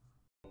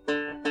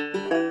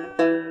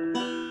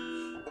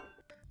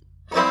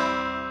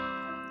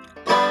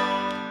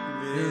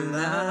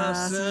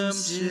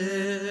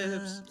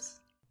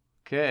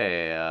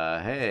Okay,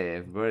 hey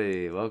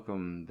everybody,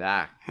 welcome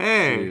back.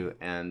 Hey,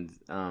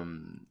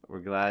 We're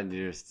glad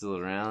you're still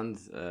around.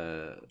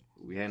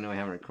 We haven't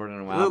recorded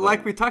in a while.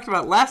 like we talked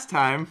about last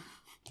time.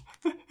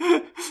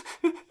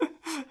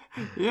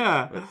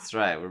 Yeah, That's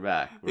right. We're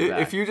back.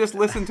 If you just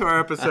listen to our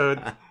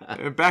episode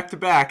back to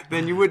back,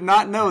 then you would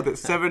not know that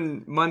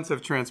 7 months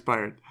have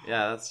transpired.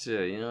 Yeah, that's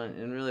true. You know,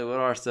 and really, what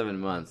are 7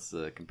 months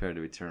compared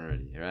to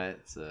eternity, right?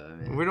 So I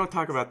mean, we don't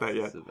talk about that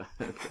yet.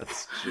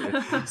 That's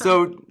true.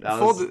 So that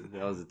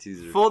was a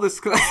teaser. Full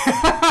disclosure.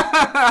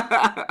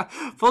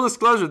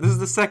 This is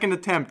the second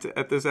attempt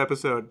at this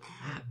episode.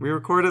 We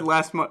recorded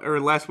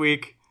last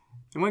week.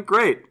 It went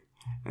great.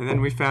 And then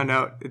we found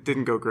out it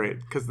didn't go great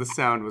because the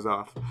sound was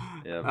off.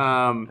 Yeah.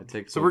 I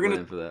take so we're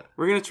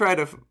gonna try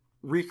to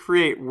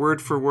recreate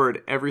word for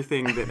word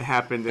everything that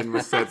happened and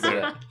was said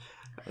there.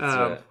 That's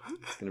right.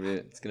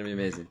 It's gonna be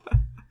amazing.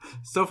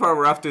 So far,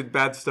 we're off to a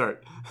bad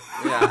start.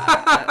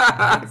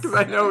 Yeah, because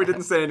I know we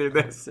didn't say any of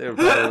this. We're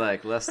probably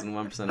like less than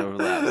 1%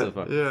 overlap so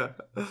far. Yeah.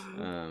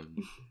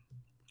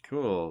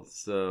 Cool.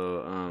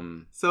 So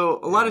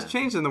a lot has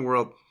changed in the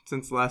world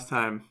since last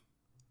time.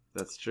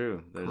 That's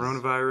true.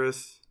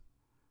 Coronavirus.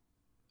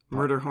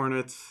 Murder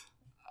hornets,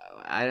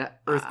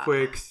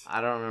 earthquakes.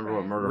 I don't remember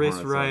what murder hornets.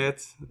 Race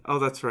riots. Oh,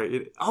 that's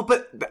right.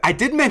 But I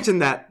did mention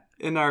that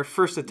in our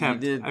first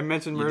attempt. I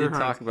mentioned murder hornets. You did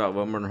talk about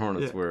what murder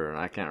hornets were, and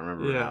I can't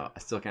remember how. I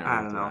still can't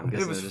remember. I don't know.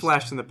 It was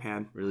flash in the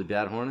pan. Really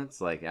bad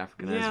hornets, like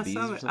Africanized bees or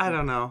something? I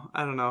don't know.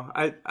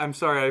 I'm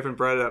sorry I even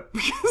brought it up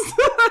because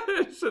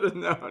I should have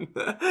known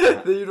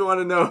that you'd want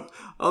to know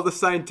all the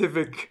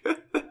scientific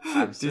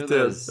I'm sure details.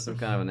 There's some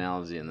kind of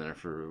analogy in there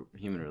for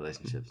human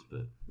relationships,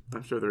 but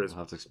I'm sure there is.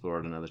 We'll have to explore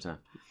it another time.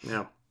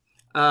 Yeah.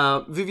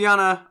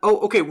 Viviana. Oh,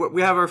 okay.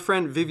 We have our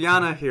friend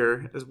Viviana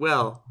here as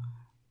well.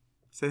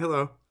 Say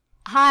hello.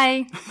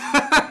 Hi.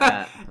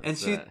 And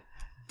she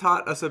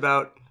taught us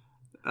about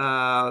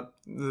the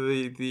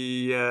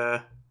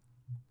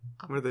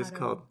what are those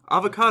called?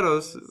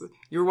 Avocados.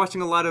 You were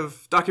watching a lot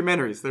of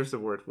documentaries. There's the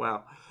word.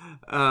 Wow.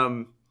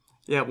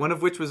 Yeah, one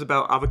of which was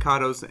about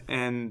avocados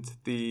and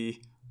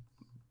the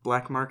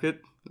black market.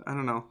 I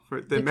don't know,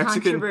 for the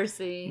Mexican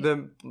controversy.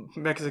 The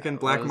Mexican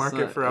black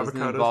market for avocados.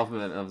 The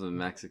involvement of the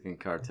Mexican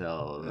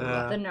cartel. The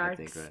narcs, I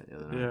think, right? Yeah,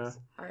 the narcs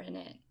are in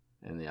it.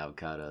 And the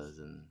avocados.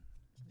 And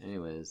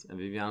anyways, and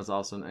Viviana's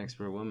also an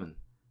expert woman.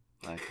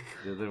 Like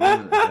the other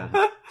women that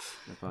got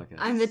the podcast.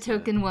 I'm the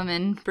token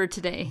woman for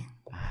today.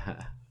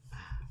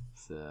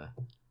 So,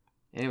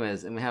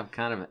 anyways, and we have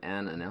kind of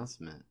an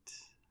announcement.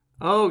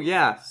 Oh,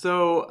 yeah.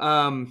 So,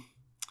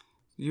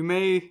 you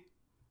may...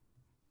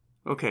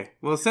 Okay.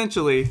 Well,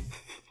 essentially,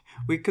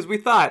 because we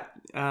thought,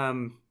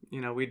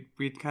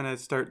 we'd kind of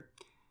start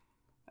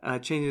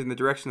changing the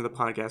direction of the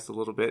podcast a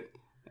little bit,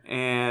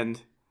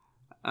 and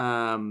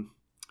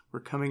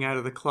we're coming out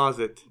of the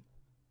closet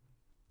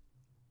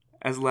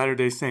as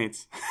Latter-day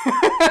Saints,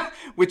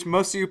 which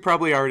most of you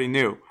probably already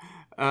knew,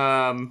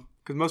 because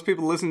most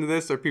people listen to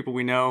this are people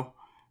we know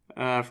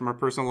from our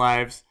personal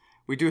lives.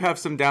 We do have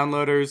some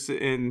downloaders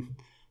in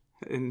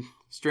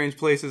strange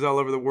places all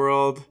over the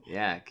world.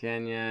 Yeah,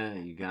 Kenya,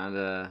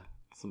 Uganda,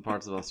 some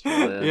parts of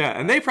Australia. Yeah,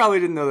 and they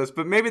probably didn't know this,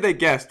 but maybe they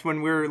guessed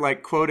when we were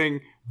like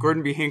quoting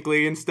Gordon B.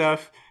 Hinckley and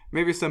stuff.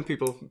 Maybe some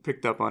people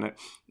picked up on it.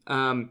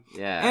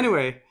 Yeah.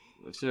 Anyway.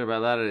 Sure, by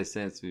Latter-day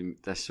Saints,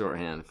 that's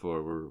shorthand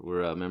for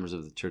we're members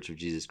of the Church of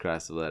Jesus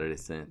Christ of Latter-day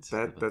Saints.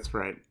 That's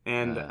right.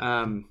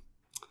 And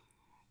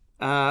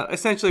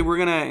essentially, we're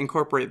going to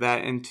incorporate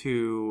that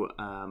into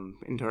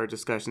our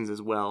discussions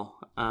as well.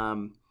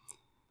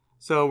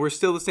 So we're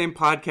still the same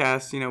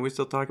podcast. We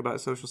still talk about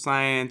social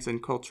science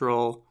and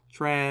cultural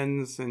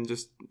trends and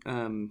just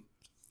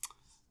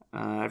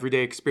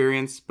everyday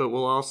experience. But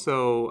we'll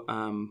also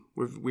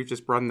we've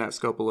just broadened that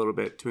scope a little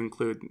bit to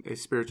include a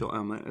spiritual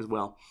element as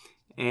well.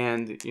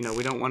 And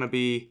we don't want to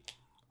be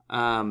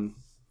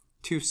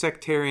too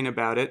sectarian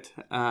about it.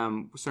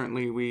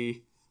 Certainly,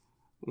 we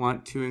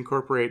want to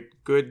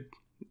incorporate good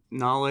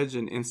knowledge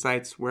and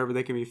insights wherever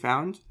they can be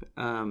found.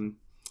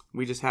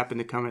 We just happen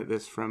to come at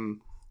this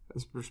from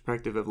the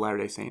perspective of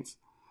Latter-day Saints.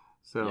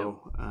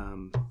 So,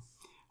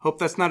 hope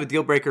that's not a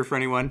deal breaker for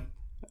anyone.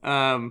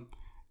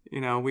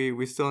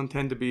 We still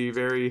intend to be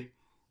very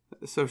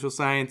social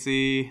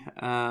sciencey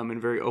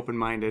and very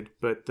open-minded,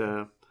 but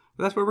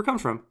that's where we're coming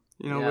from.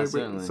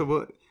 Certainly.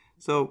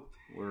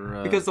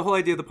 We're because the whole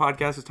idea of the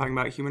podcast is talking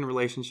about human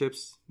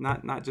relationships,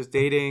 not just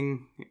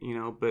dating,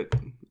 but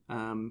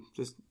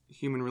just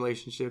human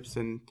relationships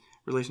and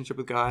relationship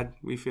with God.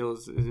 We feel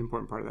is an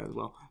important part of that as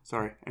well.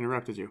 Sorry, I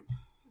interrupted you.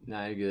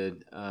 No, you're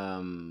good.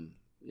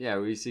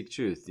 We seek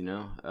truth, We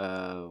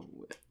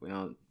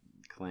don't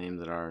claim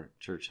that our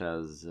church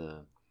has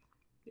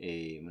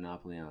a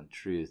monopoly on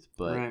truth,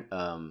 but right.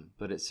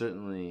 But it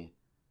certainly,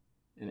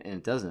 and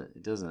it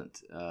doesn't.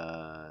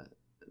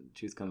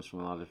 Truth comes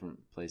from a lot of different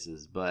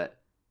places, but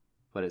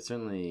it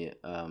certainly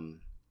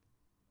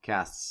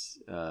casts.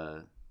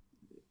 I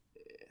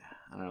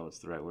don't know what's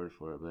the right word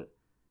for it, but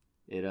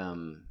it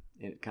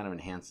kind of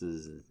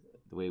enhances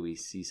the way we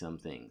see some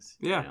things.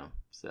 Yeah. You know?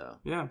 So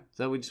Yeah.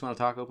 So we just want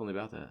to talk openly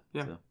about that.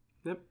 Yeah. So.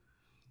 Yep.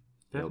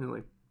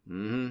 Definitely.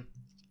 Mm-hmm.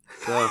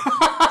 So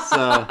that's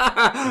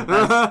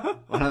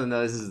one of the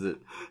noises that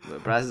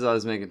Bryce is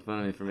always making fun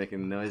of me for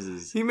making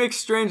noises. He makes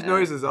strange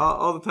noises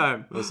all the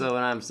time. Well, so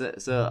when I'm so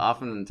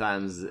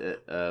oftentimes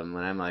when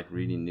I'm like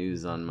reading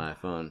news on my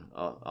phone,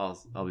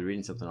 I'll be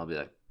reading something. I'll be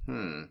like,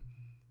 and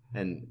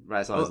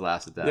Bryce always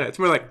laughs at that. Yeah, it's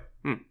more like,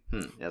 Yeah,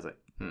 it's like,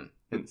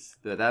 It's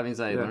that means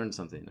I learned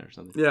something or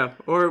something. Yeah,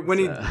 or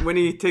when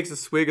he takes a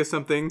swig of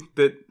something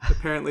that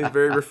apparently is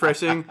very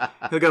refreshing,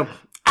 he'll go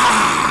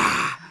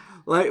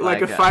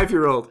like a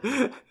 5-year-old.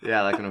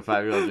 Yeah, like when a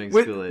 5-year-old drinks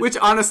Kool-Aid. Which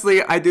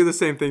honestly, I do the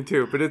same thing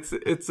too. But it's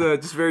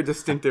just very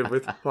distinctive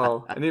with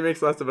Paul, and he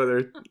makes lots of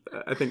other,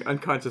 I think,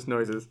 unconscious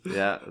noises.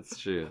 Yeah, that's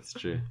true. That's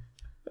true.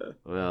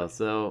 Well,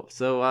 so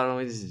why don't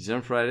we just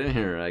jump right in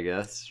here? I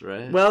guess,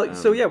 right? Well,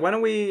 why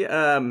don't we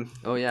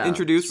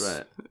introduce that's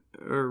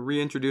right. or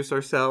reintroduce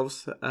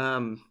ourselves?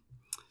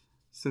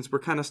 Since we're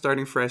kind of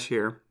starting fresh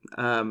here,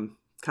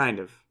 It's kind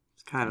of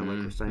like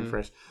we're starting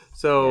fresh.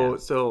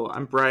 So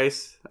I'm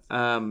Bryce.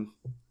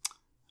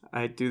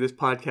 I do this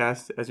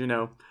podcast, as you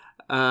know.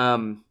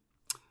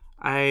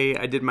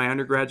 I did my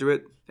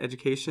undergraduate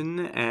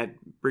education at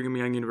Brigham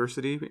Young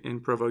University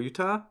in Provo,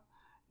 Utah,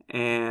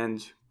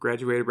 and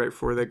graduated right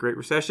before the Great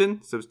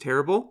Recession, so it was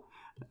terrible.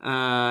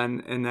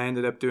 And I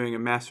ended up doing a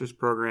master's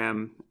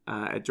program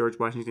at George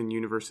Washington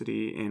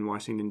University in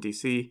Washington,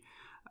 D.C.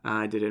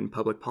 I did it in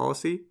public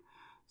policy.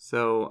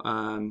 So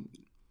I'm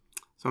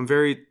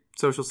very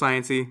social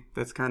sciencey.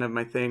 That's kind of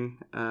my thing.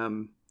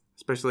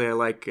 Especially I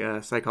like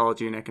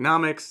psychology and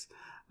economics.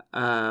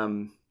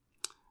 You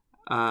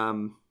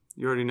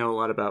already know a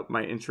lot about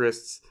my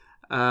interests.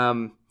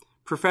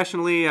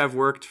 Professionally, I've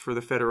worked for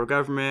the federal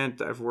government.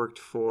 I've worked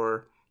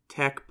for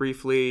tech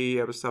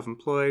briefly. I was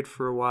self-employed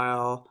for a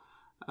while.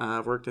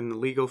 I've worked in the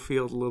legal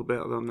field a little bit,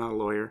 although I'm not a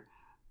lawyer,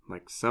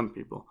 like some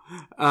people.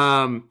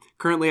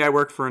 Currently, I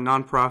work for a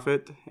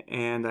nonprofit,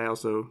 and I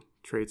also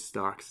trade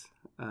stocks.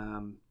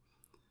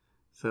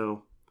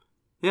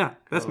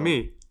 That's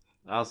me.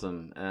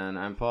 Awesome. And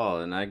I'm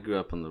Paul, and I grew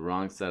up on the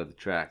wrong side of the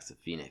tracks of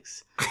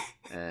Phoenix,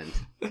 and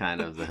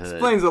kind of the hood.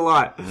 Explains a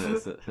lot.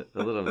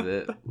 A little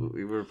bit.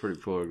 We were pretty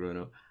poor growing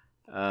up.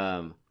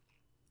 I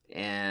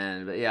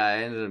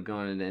ended up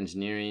going into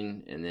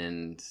engineering, and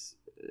then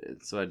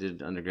so I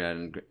did undergrad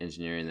in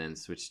engineering, then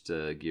switched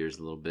gears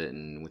a little bit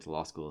and went to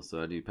law school.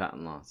 So I do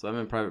patent law. So I'm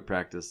in private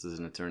practice as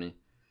an attorney,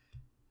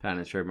 patent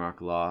and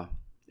trademark law.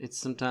 It's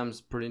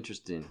sometimes pretty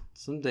interesting.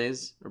 Some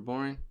days are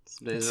boring.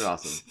 Some days are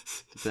awesome.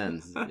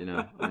 Depends, on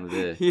the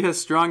day. He has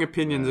strong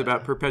opinions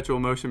about perpetual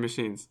motion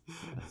machines.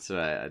 That's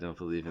right. I don't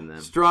believe in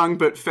them. Strong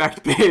but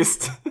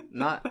fact-based.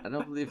 I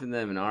don't believe in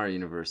them in our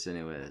universe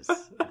anyways.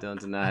 I don't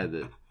deny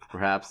that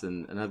perhaps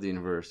in another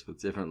universe with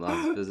different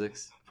laws of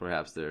physics,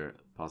 perhaps they're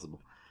possible.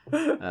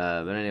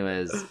 But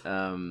anyways,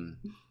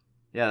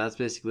 that's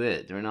basically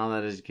it. During all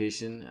that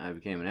education, I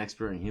became an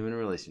expert in human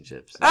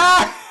relationships.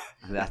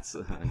 That's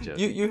I'm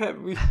joking.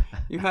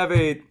 You have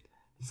a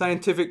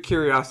scientific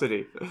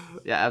curiosity.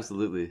 Yeah,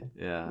 absolutely.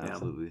 Yeah,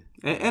 absolutely.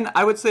 And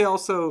I would say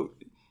also,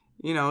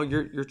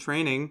 your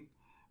training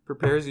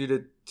prepares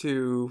you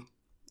to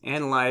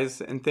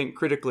analyze and think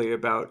critically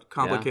about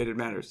complicated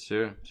matters.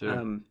 Sure.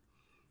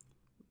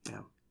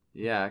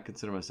 Yeah, I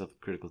consider myself a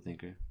critical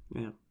thinker.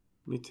 Yeah,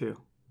 me too.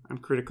 I'm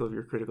critical of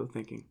your critical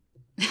thinking.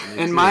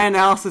 And my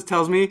analysis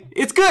tells me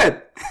it's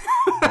good.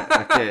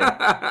 Okay,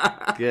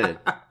 good.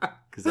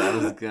 Because I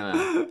was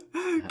gonna...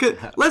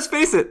 Let's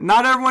face it,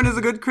 not everyone is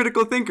a good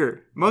critical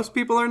thinker. Most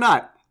people are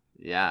not.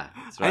 Yeah,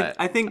 that's right.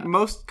 I think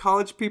most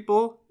college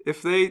people,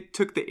 if they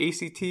took the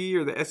ACT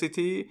or the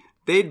SAT,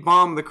 they'd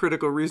bomb the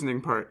critical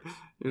reasoning part.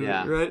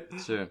 Yeah, right?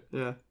 Sure.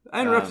 Yeah.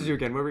 I interrupted you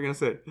again. What were we going to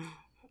say?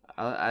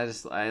 I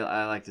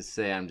like to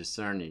say I'm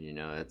discerning,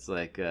 It's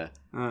like,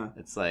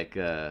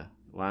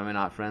 why am I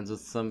not friends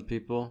with some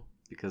people?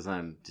 Because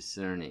I'm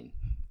discerning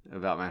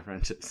about my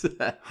friendships.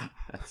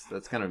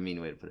 That's kind of a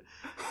mean way to put it.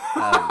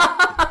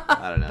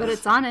 I don't know. But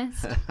it's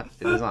honest.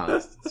 It is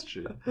honest. It's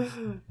true.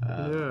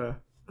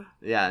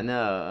 Yeah,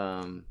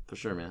 for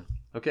sure, man.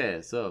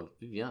 Okay, so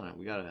Viviana,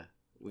 we gotta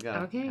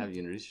have you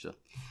introduce yourself.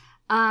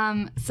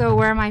 So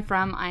where am I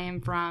from? I am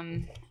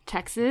from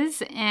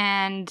Texas,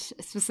 and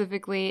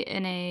specifically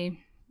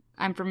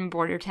I'm from a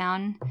border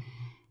town.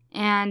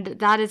 And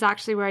that is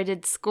actually where I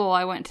did school.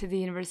 I went to the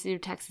University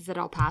of Texas at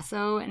El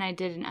Paso, and I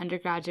did an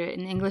undergraduate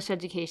in English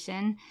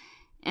education.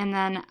 And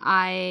then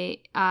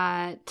I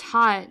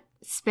taught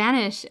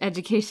Spanish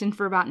education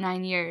for about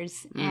 9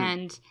 years.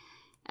 And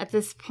at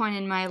this point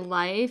in my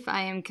life,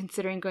 I am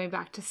considering going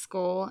back to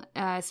school,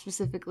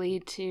 specifically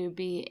to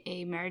be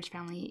a marriage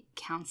family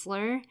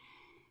counselor.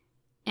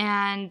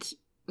 And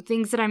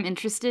things that I'm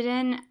interested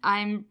in,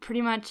 I'm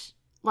pretty much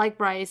like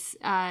Bryce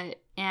and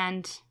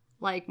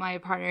like my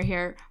partner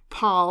here,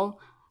 Paul,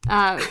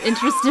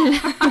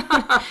 interested. Paul?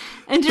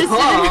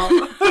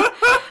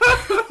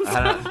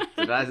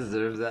 Did I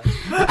deserve that?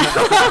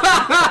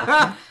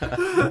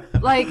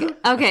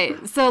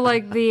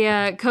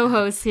 the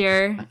co-host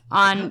here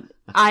on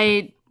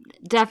I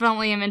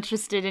definitely am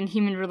interested in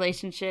human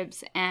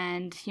relationships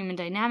and human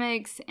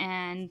dynamics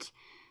and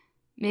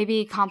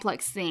maybe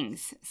complex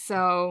things.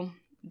 So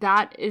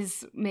that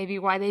is maybe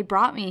why they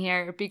brought me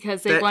here,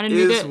 because they wanted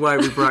me to... That is why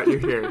we brought you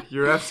here.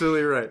 You're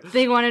absolutely right.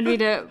 They wanted me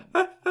to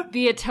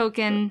be a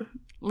token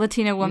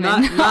Latina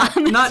woman.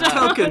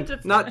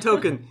 Not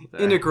token,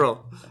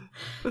 integral.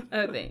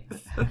 Oh, thanks.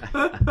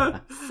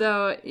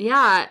 So,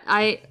 yeah,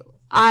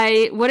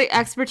 what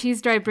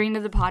expertise do I bring to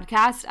the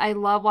podcast? I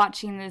love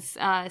watching this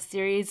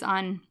series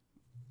on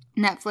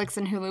Netflix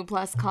and Hulu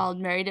Plus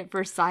called Married at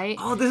First Sight.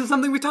 Oh, this is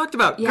something we talked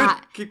about. Yeah.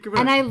 Good.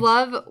 And I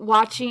love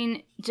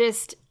watching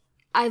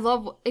I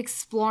love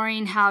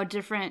exploring how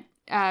different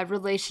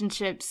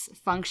relationships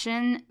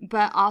function,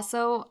 but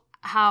also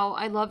how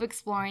I love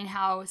exploring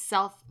how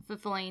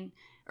self-fulfilling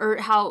or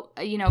how,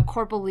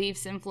 core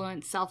beliefs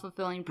influence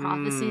self-fulfilling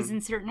prophecies in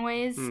certain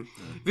ways.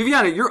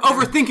 Viviana, you're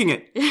overthinking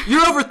it.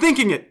 You're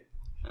overthinking it.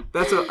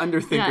 That's what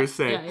underthinkers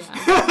say.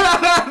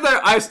 Yeah.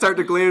 Their eyes start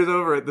to glaze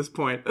over at this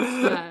point.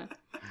 Yeah.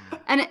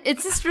 And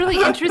it's just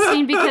really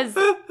interesting because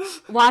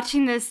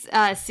watching this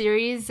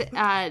series,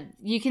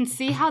 you can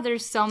see how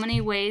there's so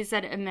many ways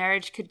that a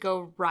marriage could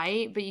go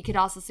right, but you could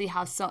also see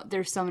how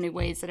there's so many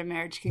ways that a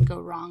marriage can go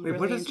wrong. Wait,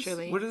 really and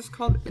truly. What is this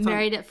called?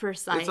 Married at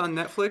First Sight. It's on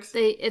Netflix?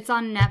 It's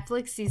on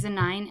Netflix, season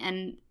 9,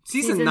 and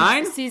Season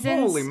 9? Seasons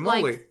Holy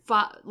moly.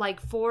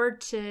 like 4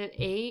 to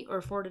 8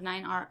 or 4 to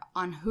 9 are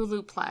on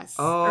Hulu Plus.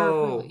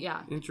 Oh, Hulu,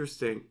 yeah.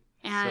 Interesting.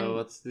 And so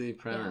what's the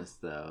premise,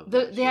 though?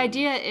 The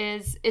idea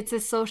is it's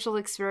a social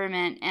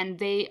experiment, and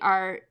they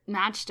are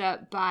matched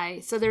up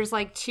by, so there's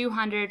like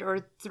 200 or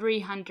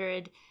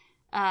 300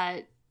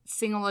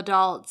 single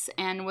adults,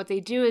 and what they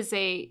do is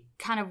they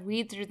kind of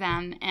weed through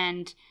them,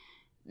 and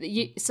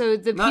so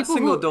the not people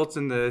single adults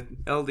in the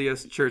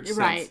LDS church sense.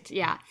 Right,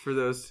 yeah. For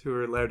those who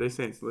are Latter-day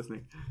Saints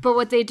listening. But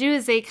what they do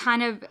is they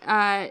kind of,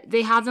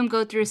 they have them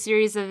go through a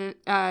series of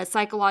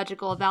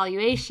psychological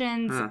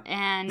evaluations,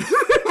 and...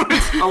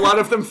 A lot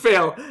of them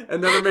fail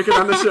and never make it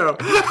on the show.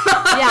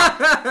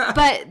 Yeah,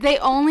 but they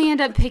only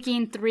end up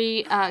picking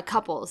 3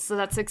 couples, so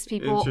that's 6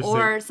 people,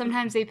 or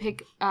sometimes they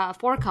pick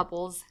 4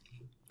 couples,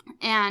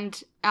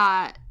 and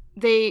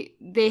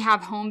they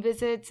have home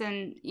visits,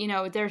 and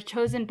they're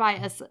chosen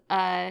by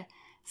a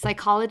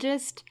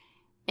psychologist,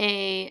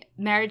 a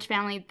marriage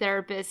family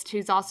therapist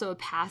who's also a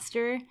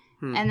pastor,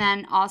 and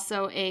then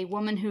also a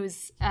woman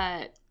who's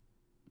I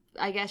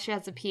guess she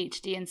has a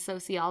PhD in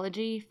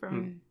sociology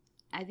from.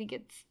 I think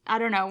it's, I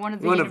don't know, one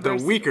of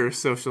the weaker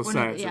social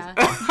sciences. Yeah.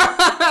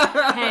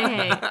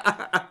 Hey.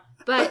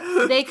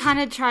 But they kind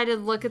of try to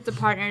look at the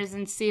partners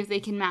and see if they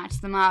can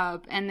match them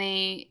up. And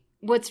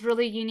what's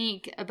really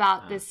unique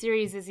about this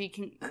series is you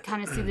can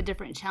kind of see the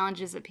different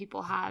challenges that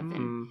people have.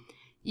 And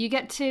you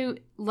get to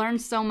learn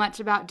so much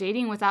about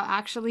dating without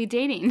actually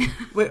dating.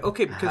 Wait,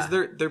 okay, because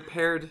they're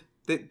paired.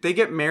 They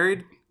get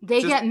married.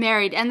 They get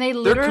married, and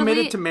they're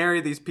committed to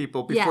marry these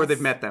people before they've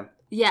met them.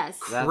 Yes.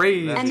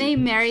 Crazy. And they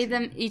marry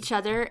each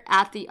other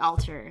at the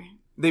altar.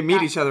 They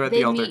meet each other at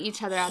the altar. They meet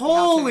each other at the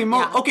altar. Holy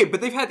moly. Yeah. Okay, but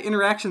they've had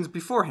interactions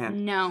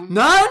beforehand. No.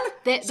 None?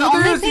 These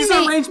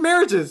are arranged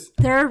marriages.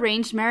 They're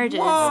arranged marriages.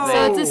 Whoa.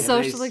 So it's a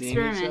social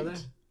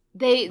experiment.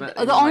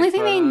 The only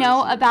thing they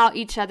know about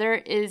each other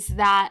is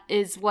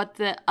what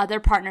the other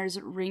partner's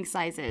ring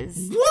size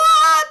is.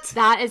 What?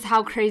 That is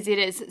how crazy it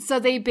is. So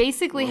they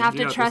basically have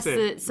to trust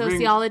the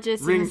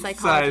sociologist and the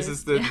psychologist. Ring size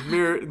is the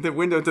mirror, the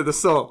window to the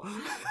soul.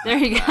 There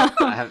you go.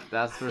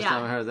 That's the first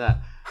time I heard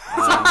that.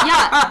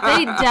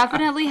 They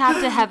definitely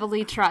have to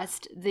heavily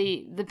trust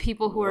the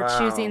people who are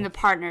choosing the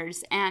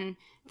partners, and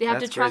they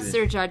have to trust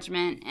their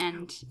judgment.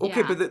 And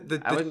okay, but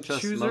the I wouldn't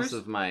trust choosers, most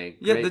of my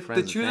great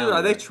friends. The choosers,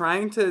 are they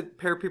trying to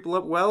pair people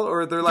up well,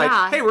 or they're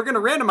like, hey, we're going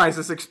to randomize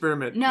this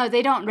experiment? No,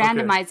 they don't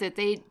randomize it.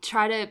 They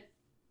try to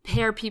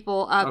pair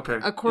people up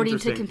according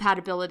to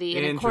compatibility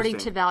and according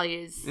to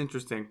values.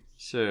 Interesting.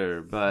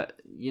 Sure, but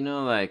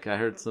like I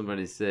heard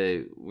somebody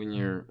say, when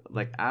you're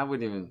like, I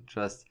wouldn't even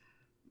trust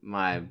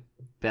my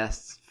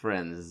best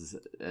friends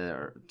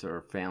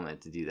or family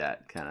to do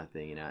that kind of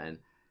thing, and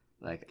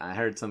like I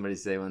heard somebody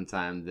say one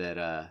time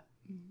that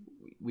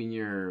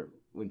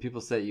when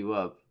people set you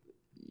up,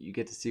 you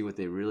get to see what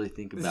they really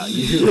think about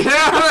you.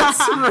 Yeah, that's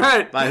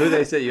right. By who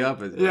they set you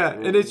up with. Yeah,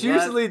 and it's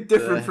usually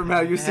different from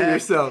how you see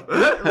yourself.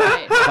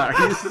 Right.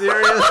 Are you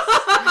serious?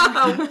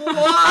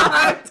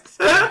 What?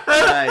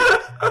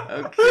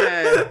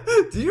 Okay.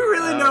 Do you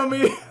really know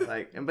me?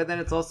 But then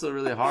it's also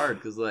really hard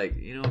because,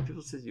 when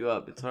people set you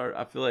up, it's hard.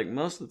 I feel like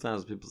most of the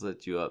times people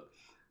set you up,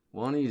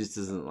 one of you just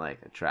isn't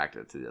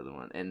attracted to the other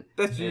one, and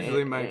that's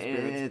usually my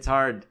experience. And it's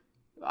hard.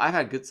 I've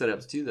had good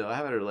setups too, though.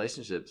 I've had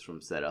relationships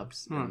from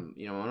setups. And,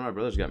 one of my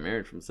brothers got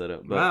married from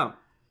setup. But, wow.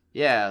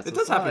 Yeah, so it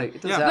does happen.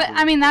 But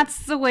I mean,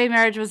 that's the way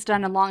marriage was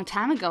done a long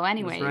time ago,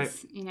 anyways. Right.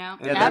 Yeah,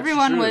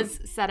 everyone was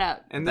set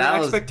up, and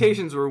their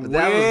expectations were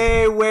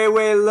way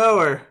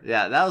lower.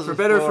 Yeah, that was for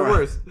better or for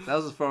worse. That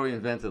was before we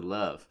invented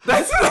love.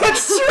 That's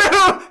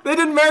true. They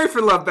didn't marry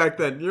for love back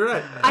then. You're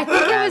right. I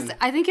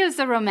think it was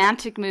the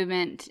Romantic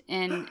movement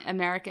in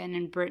America and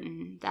in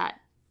Britain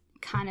that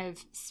kind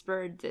of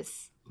spurred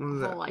this When was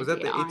that? whole Was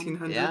that the idea on.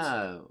 1800s?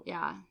 Yeah.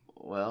 Yeah.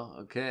 Well,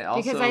 okay.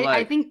 Also, Because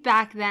I think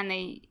back then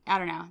I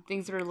don't know,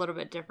 things were a little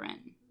bit different.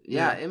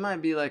 yeah, it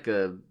might be like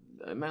a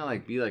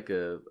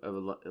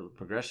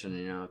progression,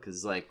 you know,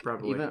 because like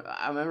Probably. even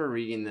I remember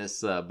reading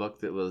this book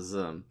that was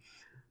a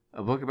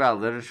book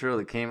about literature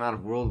that came out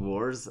of world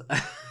wars.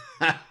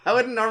 I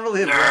wouldn't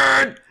normally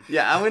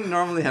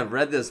have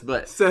read this,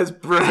 but Says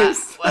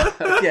Bryce.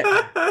 okay.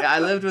 Yeah, I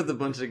lived with a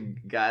bunch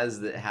of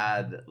guys that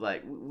had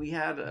we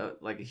had a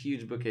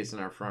huge bookcase in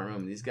our front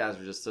room. These guys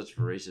were just such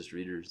voracious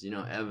readers. You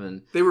know,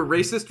 Evan. They were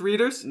racist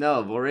readers?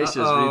 No, voracious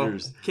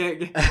readers. Can't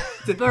get,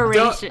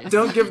 Voracious.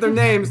 don't give their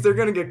names. They're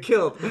going to get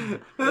killed.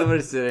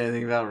 Nobody said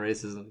anything about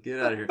racism. Get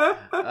out of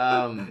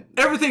here.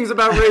 Everything's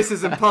about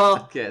racism, Paul.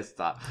 Okay,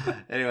 stop.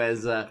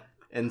 Anyways,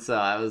 and so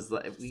I was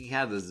like, we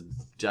had this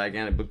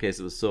gigantic bookcase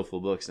that was so full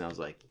of books, and I was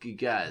like, you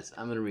guys,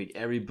 I'm gonna read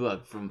every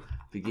book from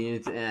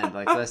beginning to end.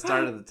 Like, so I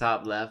started at the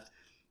top left,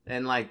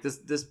 and like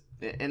this,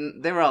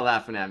 and they were all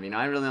laughing at me. You know,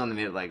 I really only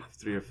made it like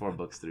 3 or 4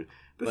 books through,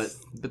 but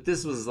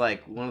this was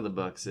like one of the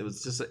books. It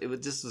was just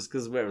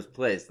because where it was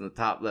placed in the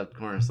top left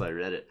corner, so I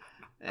read it,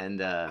 and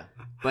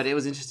but it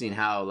was interesting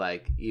how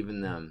like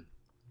even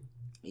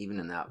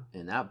in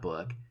that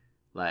book,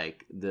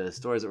 like the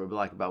stories that were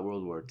like about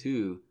World War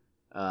II.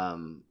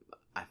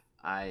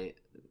 I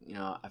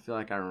feel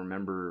like I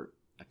remember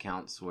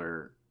accounts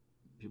where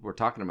people were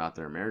talking about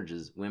their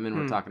marriages. Women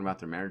were talking about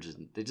their marriages.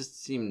 They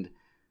just seemed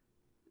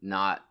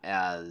not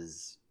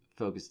as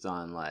focused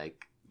on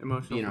like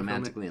Emotional being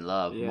romantically in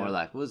love. Yeah. More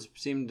like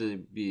seemed to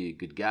be a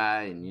good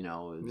guy, and you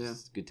know, it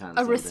was a good time.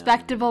 A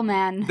respectable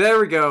man. There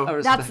we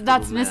go. That's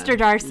Mr.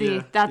 Darcy.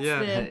 Yeah. That's Yeah.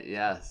 the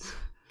Yes.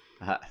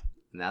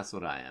 And that's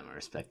what I am, a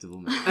respectable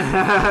man.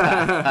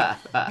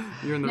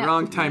 You're in the No.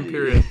 wrong time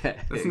period.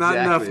 Yeah, That's not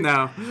enough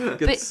exactly. now.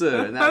 Good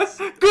sir. And that's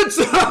Good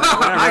sir.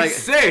 I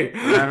say.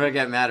 whenever I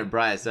get mad at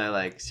Bryce, I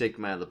like shake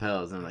my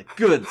lapels and I'm like,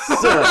 "Good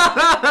sir,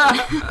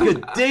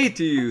 good day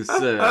to you,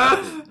 sir."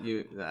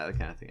 That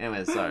kind of thing.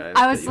 Anyway, sorry.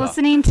 I was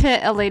listening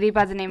to a lady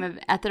by the name of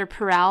Ether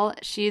Perel.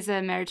 She's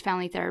a marriage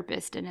family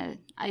therapist, and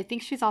I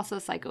think she's also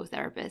a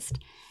psychotherapist.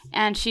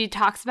 And she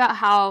talks about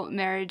how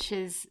marriage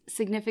has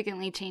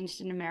significantly changed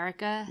in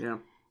America. Yeah.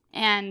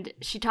 And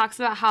she talks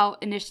about how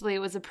initially it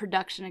was a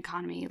production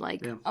economy.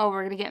 Like, oh,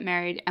 we're going to get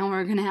married and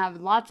we're going to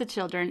have lots of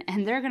children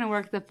and they're going to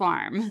work the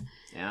farm.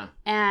 Yeah.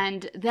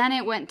 And then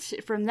it went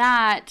from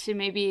that to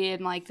maybe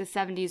in like the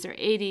 70s or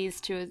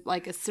 80s to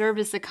like a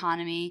service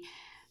economy.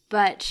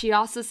 But she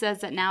also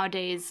says that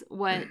nowadays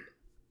what,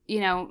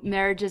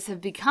 marriages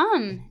have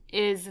become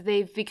is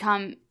they've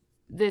become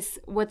this,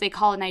 what they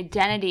call an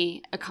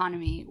identity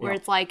economy, where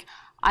it's like,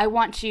 I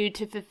want you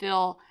to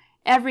fulfill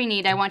every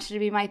need. I want you to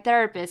be my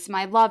therapist,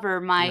 my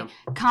lover, my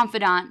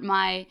confidant,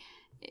 my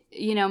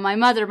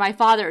mother, my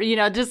father,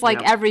 just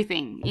like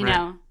everything, you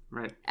know.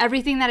 Right.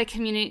 Everything that a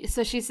community.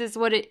 So she says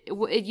what it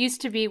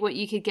used to be what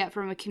you could get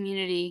from a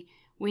community,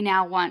 we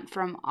now want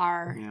from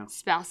our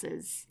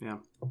spouses. Yeah.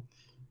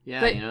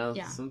 Yeah,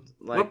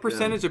 But, what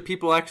percentage of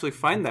people actually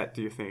find that,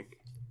 do you think?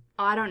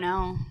 Oh, I don't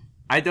know.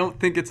 I don't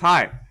think it's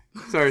high.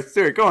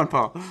 Sorry, go on,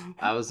 Paul.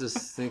 I was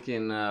just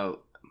thinking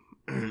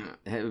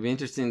it would be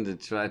interesting to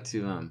try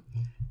to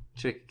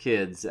trick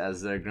kids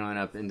as they're growing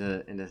up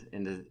into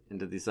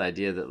this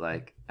idea that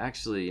like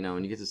actually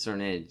when you get to a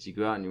certain age you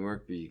go out and you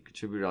work but you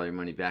contribute all your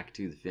money back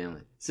to the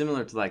family,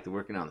 similar to like the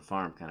working on the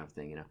farm kind of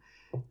thing. I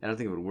don't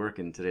think it would work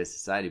in today's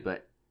society,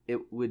 but it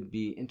would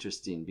be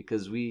interesting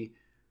because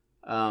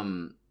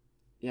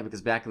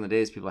because back in the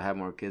days people had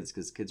more kids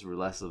because kids were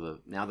less of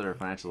now they're a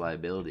financial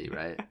liability,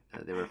 right?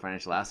 They were a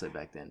financial asset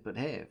back then, but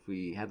hey, if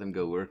we had them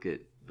go work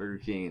at Burger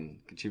King and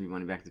contribute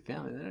money back to the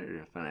family,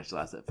 they're a financial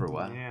asset for a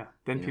while. Yeah,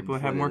 then people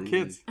would have more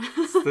kids.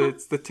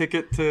 It's the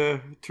ticket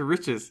to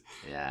riches.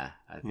 Yeah,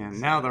 I think so.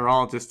 Now they're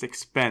all just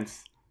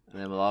expense.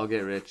 And then we'll all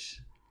get rich.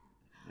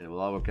 And it will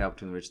all work out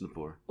between the rich and the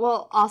poor.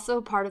 Well,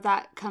 also part of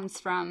that comes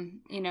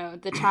from,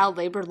 the child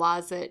labor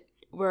laws that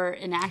were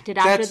enacted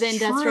after the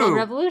Industrial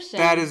Revolution.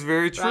 That is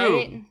very true.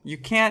 Right? You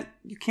can't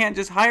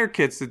just hire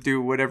kids to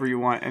do whatever you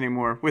want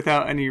anymore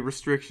without any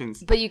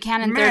restrictions. But you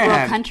can in third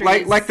world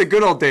countries. Like the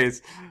good old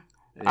days.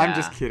 Yeah. I'm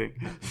just kidding.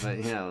 But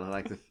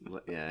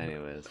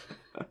anyways.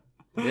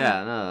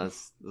 Yeah, no,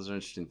 those are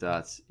interesting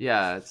thoughts.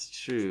 Yeah, it's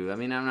true.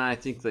 I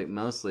think like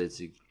mostly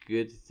it's a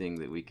good thing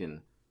that we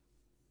can.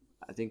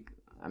 I think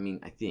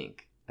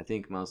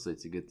mostly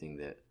it's a good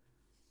thing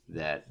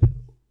that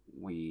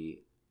we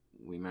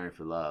marry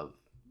for love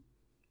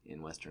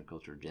in Western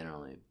culture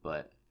generally,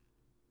 but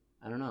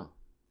I don't know.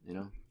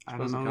 I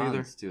don't know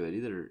either. To it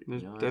either.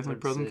 There's definitely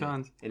pros and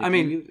cons.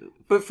 And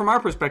but from our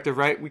perspective,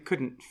 right, we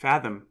couldn't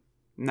fathom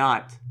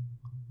not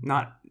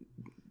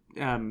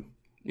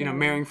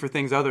marrying for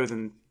things other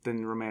than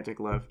romantic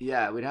love.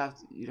 Yeah,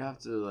 you'd have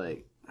to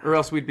like, or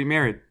else we'd be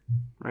married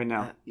right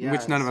now,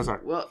 which none of us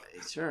are. Well,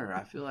 sure.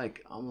 I feel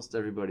like almost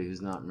everybody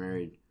who's not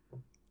married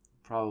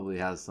probably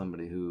has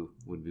somebody who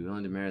would be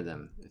willing to marry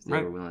them if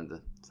they were willing to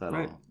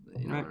settle,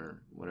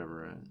 or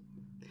whatever.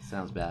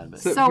 Sounds bad, but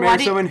so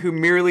marry someone who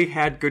merely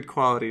had good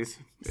qualities,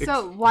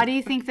 So why do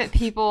you think that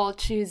people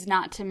choose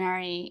not to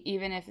marry,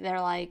 even if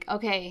they're like,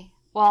 okay,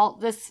 well,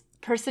 this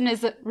person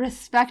is a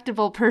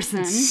respectable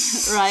person,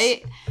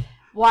 right?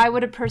 Why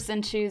would a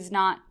person choose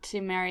not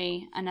to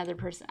marry another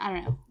person? I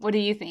don't know. What do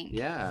you think?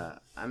 Yeah,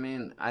 I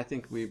mean, I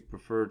think we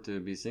prefer to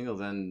be single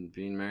than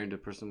being married to a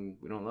person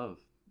we don't love.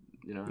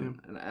 You know,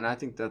 and I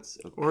think that's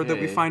okay. Or that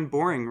we find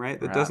boring, right?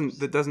 Perhaps.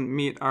 That doesn't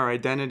meet our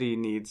identity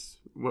needs,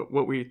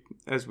 what we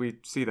as we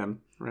see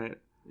them, right?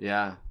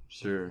 Yeah,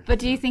 sure. But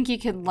do you think you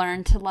could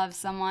learn to love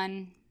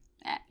someone?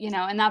 You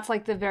know, and that's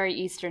like the very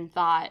Eastern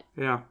thought,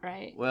 Yeah.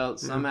 right? Well,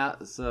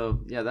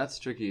 that's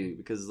tricky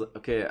because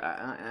okay,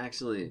 I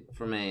actually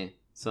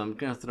so I'm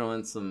gonna throw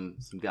in some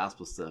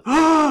gospel stuff.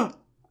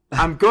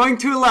 I'm going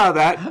to allow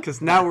that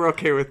because now we're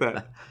okay with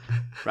that.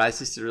 Bryce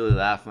used to really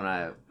laugh when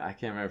I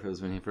can't remember if it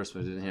was when he first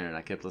moved in here, and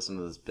I kept listening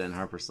to this Ben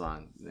Harper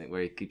song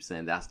where he keeps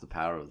saying that's the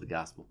power of the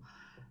gospel.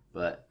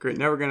 But Great,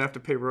 now we're gonna have to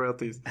pay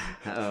royalties.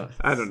 oh,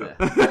 I don't know.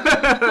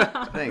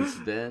 Thanks,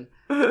 Ben.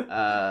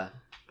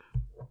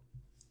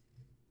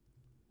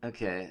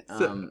 Okay.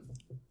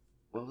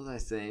 What was I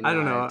saying? I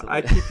don't know.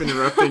 I keep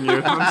interrupting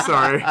you. I'm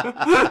sorry.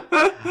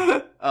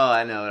 Oh,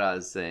 I know what I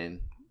was saying,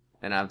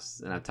 and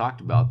I've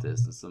talked about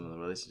this in some of the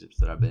relationships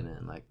that I've been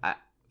in. Like,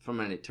 from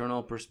an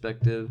eternal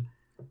perspective,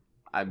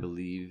 I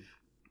believe,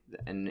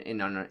 and in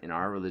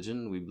our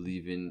religion, we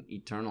believe in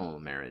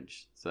eternal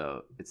marriage.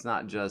 So it's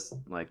not just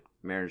like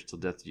marriage till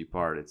death do you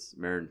part. It's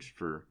marriage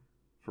for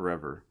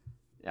forever.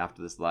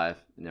 After this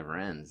life, it never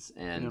ends.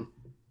 And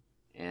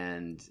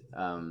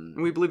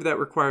we believe that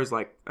requires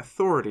like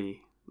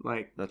authority.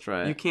 Like that's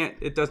right. You can't.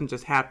 It doesn't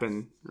just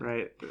happen,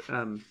 right?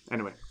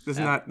 Anyway, this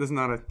is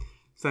not a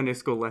Sunday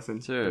school lesson.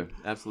 Sure,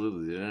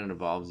 absolutely. And it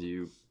involves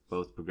you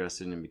both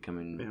progressing and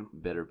becoming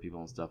better people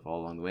and stuff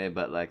all along the way.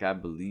 But like, I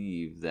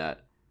believe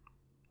that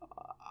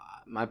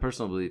my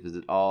personal belief is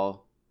that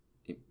all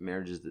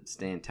marriages that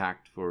stay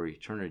intact for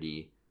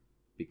eternity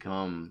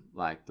become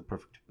like the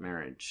perfect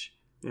marriage.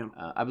 Yeah,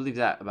 I believe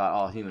that about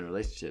all human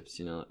relationships.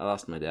 You know, I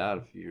lost my dad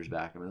a few years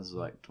back. I mean, this was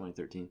like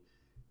 2013,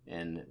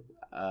 and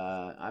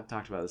I've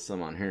talked about this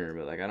some on here,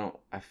 but like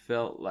I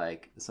felt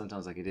like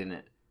sometimes like I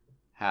didn't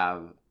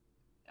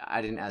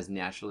as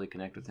naturally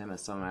connect with him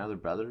as some of my other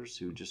brothers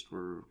who just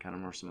were kind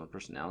of more similar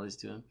personalities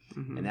to him.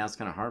 Mm-hmm. And that was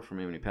kind of hard for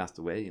me when he passed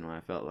away. You know,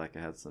 I felt like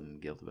I had some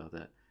guilt about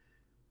that.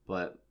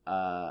 But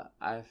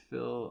I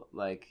feel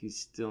like he's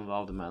still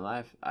involved in my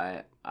life.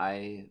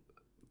 I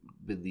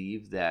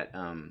believe that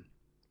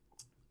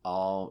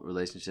all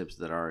relationships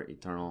that are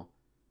eternal,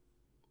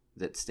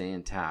 that stay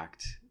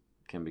intact,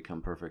 can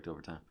become perfect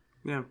over time.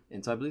 Yeah.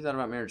 And so I believe that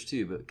about marriage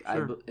too. But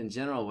sure. In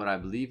general, what I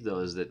believe though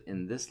is that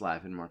in this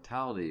life, in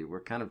mortality,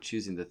 we're kind of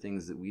choosing the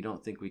things that we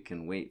don't think we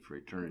can wait for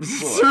eternity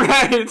for.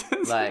 Right.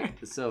 Like,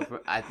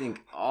 I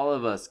think all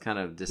of us kind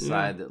of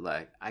decide that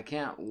like, I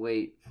can't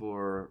wait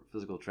for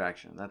physical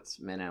attraction. That's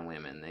men and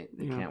women.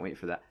 They can't wait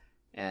for that.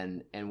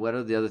 And what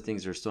are the other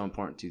things that are so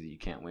important to you that you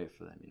can't wait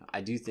for them? You know,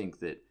 I do think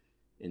that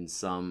in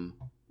some,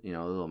 you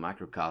know, little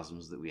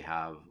microcosms that we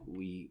have,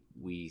 we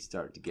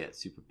start to get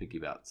super picky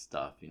about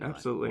stuff, you know.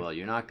 Absolutely. Like, well,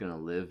 you're not going to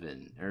live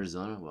in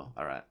Arizona. Well,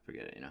 all right,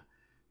 forget it, you know.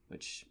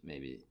 Which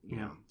maybe, you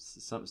know,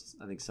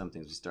 I think some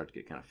things we start to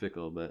get kind of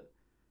fickle, but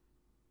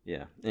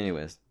yeah.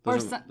 Anyways,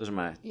 those are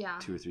my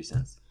 2 or 3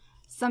 cents.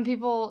 Some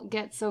people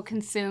get so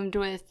consumed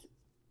with,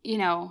 you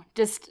know,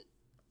 just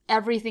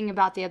everything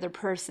about the other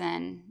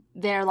person.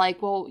 They're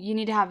like, well, you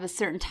need to have a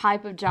certain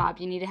type of job.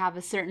 You need to have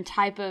a certain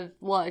type of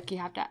look. You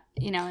have to,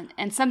 you know,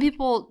 and some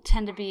people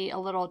tend to be a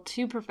little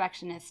too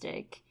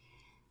perfectionistic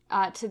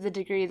to the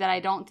degree that I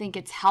don't think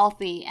it's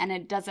healthy, and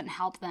it doesn't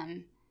help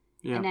them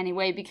in any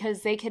way,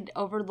 because they could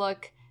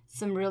overlook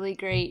some really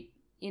great,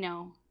 you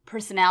know,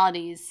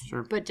 personalities.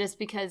 Sure. But just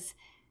because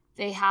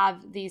they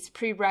have these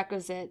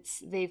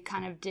prerequisites, they've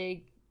kind of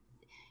you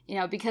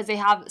know, because they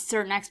have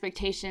certain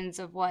expectations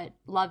of what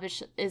love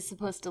is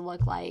supposed to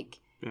look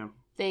like. Yeah.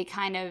 They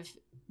kind of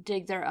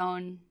dig their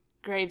own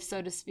grave,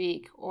 so to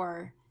speak,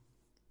 or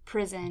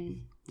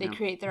prison. They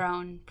create their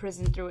own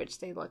prison through which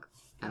they look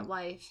at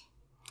life.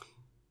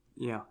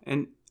 Yeah,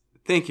 and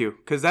thank you,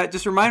 because that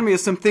just reminded me of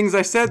some things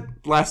I said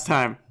last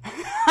time.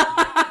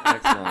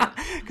 Excellent.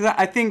 Because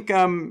I think,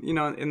 you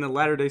know, in the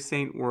Latter-day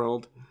Saint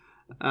world,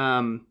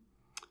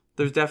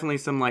 there's definitely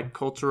some like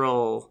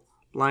cultural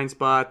blind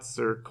spots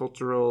or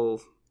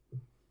cultural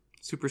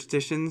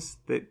superstitions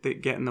that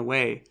get in the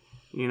way.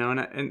 You know,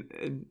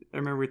 and I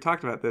remember we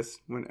talked about this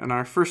on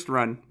our first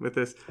run with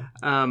this.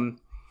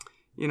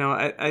 You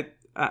know,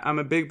 I'm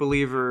a big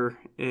believer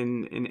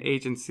in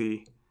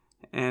agency,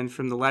 and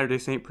from the Latter-day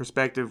Saint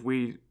perspective,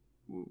 we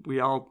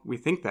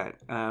think that.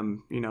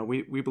 You know,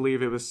 we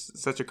believe it was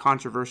such a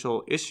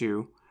controversial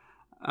issue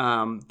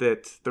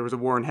that there was a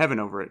war in heaven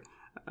over it,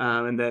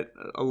 and that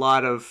a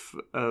lot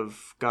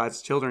of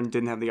God's children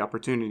didn't have the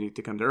opportunity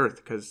to come to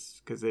earth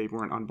because they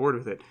weren't on board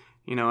with it.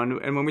 You know,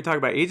 and when we talk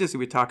about agency,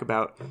 we talk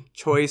about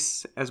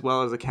choice as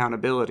well as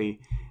accountability.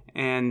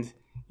 And,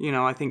 you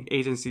know, I think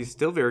agency is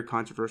still very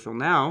controversial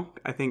now.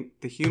 I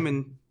think the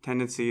human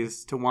tendency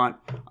is to want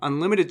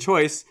unlimited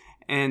choice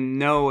and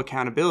no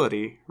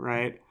accountability,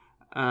 right?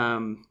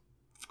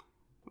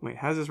 Wait,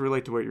 how does this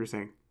relate to what you were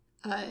saying?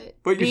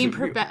 Being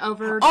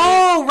over.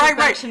 Oh,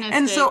 right.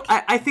 And so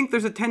I think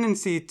there's a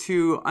tendency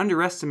to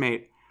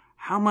underestimate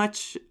how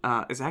much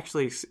is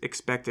actually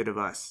expected of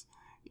us,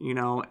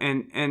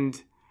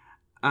 and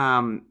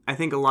I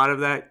think a lot of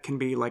that can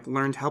be like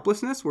learned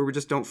helplessness, where we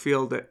just don't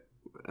feel that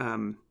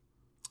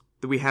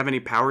we have any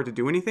power to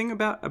do anything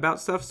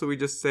about stuff. So we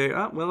just say,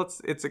 oh, well,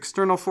 it's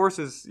external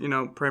forces,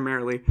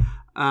 primarily.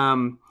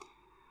 I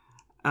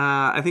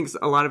think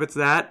a lot of it's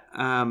that.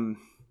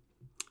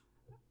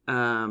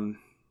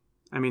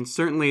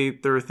 Certainly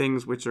there are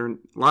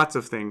lots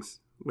of things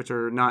which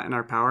are not in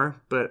our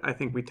power, but I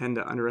think we tend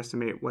to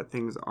underestimate what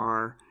things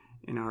are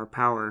in our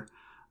power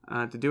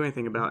to do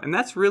anything about. And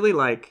that's really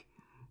like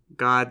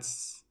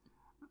God's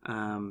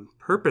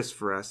purpose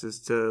for us, is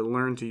to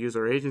learn to use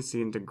our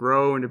agency and to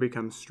grow and to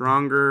become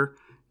stronger,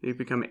 to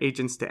become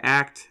agents to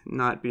act,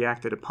 not be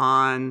acted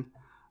upon.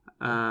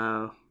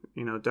 Doctrine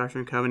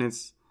and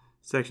Covenants,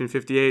 section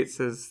 58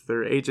 says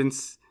they're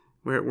agents.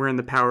 We're in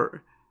the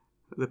power.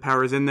 The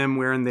power is in them,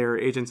 wherein they're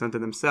agents unto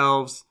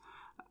themselves.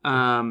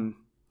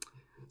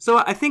 So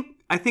I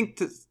think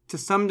to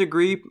some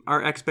degree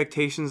our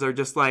expectations are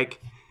just like,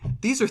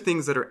 these are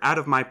things that are out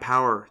of my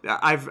power.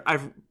 I've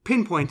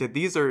pinpointed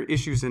these are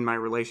issues in my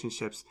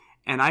relationships,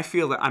 and I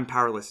feel that I'm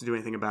powerless to do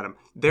anything about them.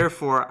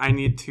 Therefore, I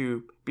need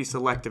to be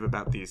selective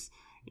about these.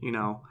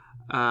 And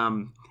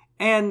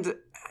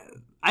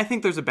I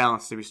think there's a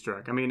balance to be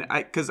struck. I mean,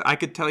 because I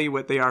could tell you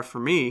what they are for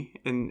me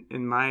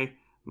in my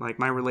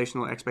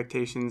relational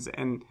expectations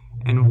and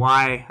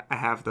why I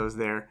have those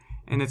there.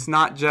 And it's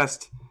not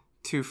just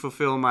to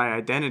fulfill my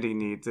identity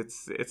needs.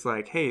 It's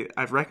like, hey,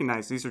 I've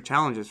recognized these are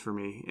challenges for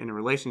me in a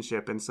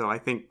relationship, and so I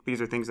think these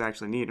are things I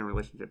actually need in a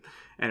relationship.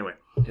 Anyway.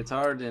 It's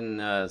hard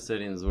in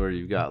settings where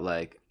you've got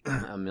like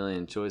a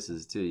million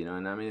choices too,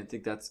 and I mean, I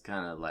think that's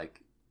kind of like,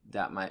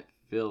 that might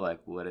feel like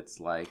what it's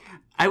like.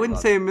 I wouldn't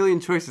say a million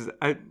choices.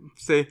 I'd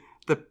say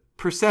the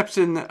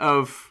perception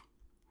of...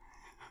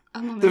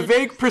 the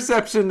vague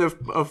perception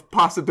of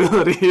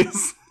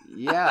possibilities.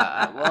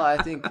 Yeah, well,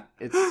 I think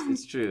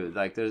it's true.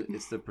 Like,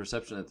 it's the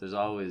perception that there's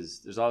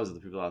always other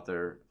people out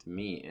there to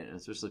meet, and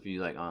especially if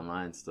you like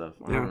online stuff.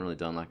 I haven't really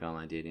done like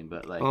online dating,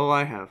 but like,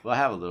 I have. Well, I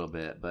have a little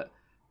bit, but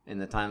in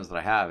the times that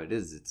I have,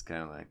 it's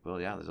kind of like, well,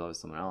 yeah, there's always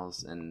someone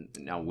else, and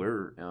now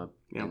we're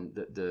in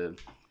the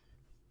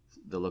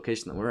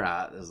location that we're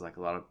at. There's like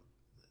a lot of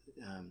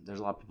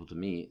people to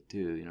meet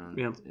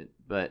too,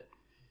 but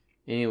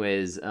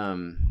anyways, I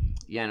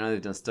know they've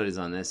done studies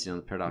on this.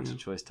 The Paradox of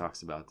Choice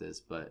talks about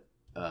this, but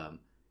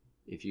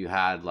if you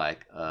had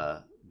like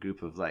a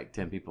group of like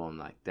 10 people and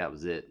like that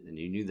was it, and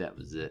you knew that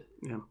was it,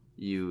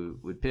 you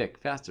would pick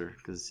faster,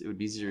 because it would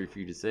be easier for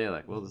you to say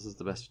like, well, this is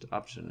the best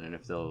option, and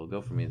if they'll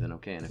go for me, then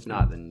okay, and if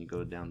not, then you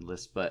go down the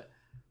list. But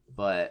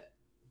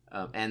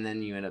and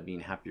then you end up being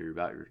happier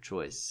about your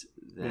choice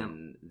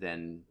than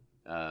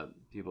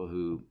people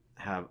who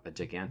have a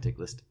gigantic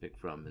list to pick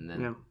from, and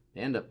then they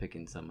end up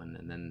picking someone,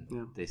 and then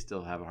they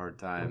still have a hard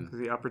time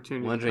the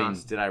opportunity wondering,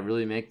 cost. Did I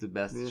really make the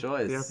best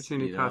choice? The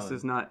opportunity cost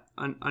is not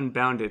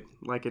unbounded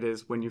like it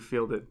is when you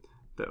feel that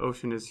the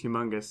ocean is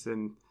humongous,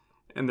 and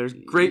there's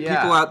great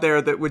people out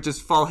there that would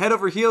just fall head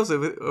over heels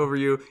over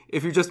you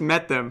if you just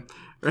met them.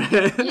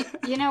 Right?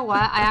 You know what?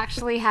 I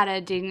actually had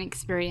a dating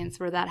experience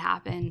where that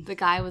happened. The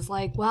guy was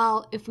like,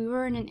 well, if we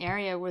were in an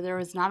area where there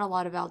was not a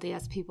lot of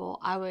LDS people,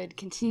 I would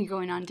continue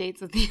going on dates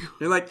with you.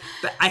 You're like,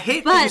 I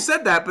hate that you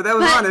said that, but that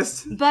was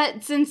honest.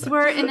 But since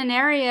we're in an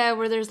area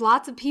where there's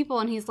lots of people,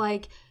 and he's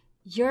like,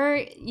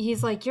 you're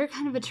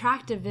kind of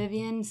attractive,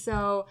 Vivian,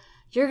 so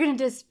you're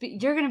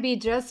gonna be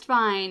just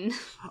fine.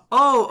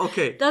 Oh,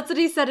 okay. That's what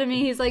he said to me.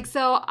 He's like,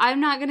 so I'm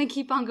not gonna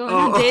keep on going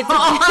on dates with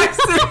you.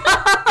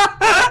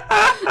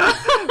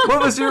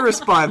 What was your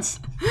response?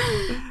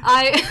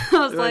 I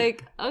was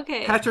like,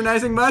 okay.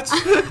 Patronizing much?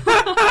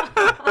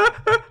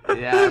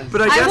 Yeah.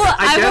 But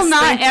I will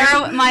not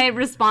air my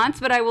response,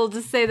 but I will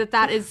just say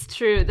that is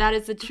true. That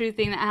is a true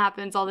thing that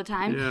happens all the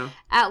time. Yeah.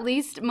 At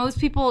least most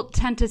people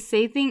tend to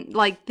say think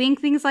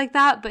things like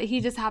that, but he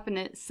just happened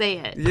to say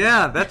it.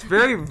 Yeah, that's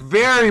very,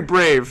 very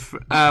brave.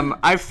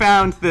 I've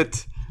found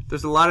that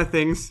there's a lot of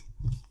things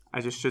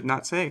I just should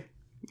not say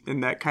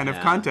in that kind of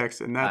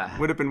context, and that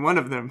would have been one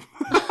of them.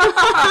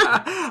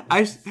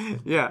 I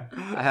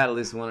had at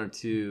least one or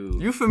two.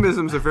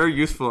 Euphemisms are very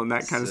useful in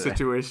that kind of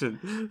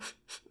situation.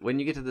 When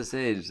you get to this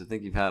age, I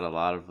think you've had a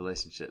lot of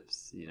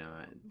relationships,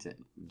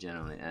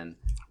 generally, and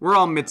we're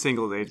all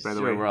mid-single age, by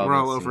the way. We're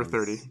all over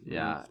 30.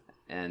 Yeah,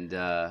 and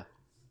I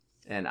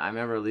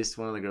remember at least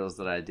one of the girls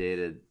that I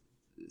dated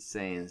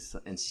saying,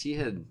 and she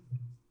had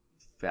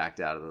backed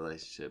out of the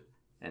relationship,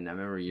 and I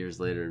remember years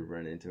later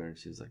running into her, and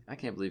she was like, "I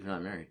can't believe you're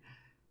not married."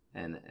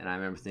 And I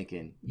remember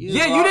thinking, you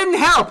didn't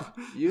help.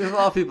 You of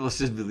all people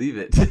should believe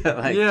it.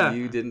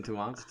 You didn't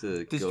want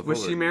to go forward.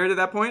 Was she married at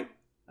that point?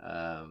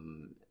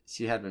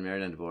 She had been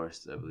married and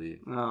divorced, I believe.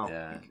 Oh.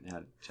 Yeah. Had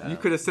a child. You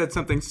could have said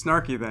something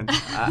snarky then.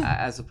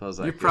 I suppose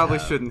I You probably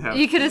shouldn't have.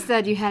 You could have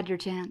said you had your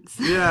chance.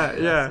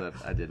 Yeah.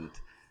 I didn't.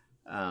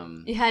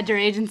 You had your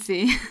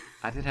agency.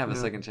 I did have a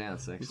second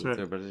chance actually, right.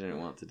 too, but I didn't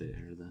want to date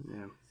her then.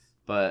 Yeah.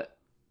 But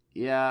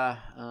yeah,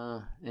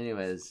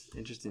 anyways,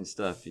 interesting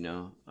stuff, you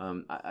know.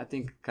 I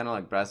think kind of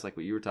like Bryce, like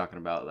what you were talking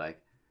about,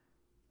 like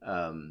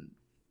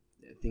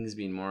things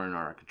being more in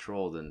our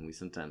control than we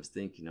sometimes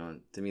think, you know.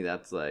 And to me,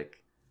 that's like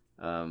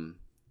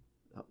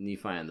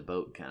Nephi and the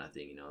boat kind of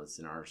thing, you know. It's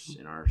in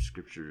our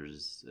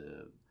scriptures,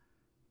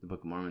 the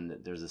Book of Mormon,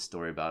 that there's a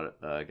story about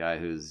a guy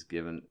who's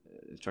given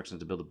instructions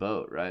to build a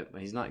boat, right?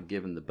 But he's not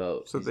given the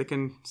boat. So they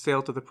can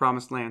sail to the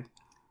promised land.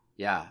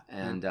 Yeah,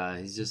 and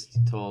he's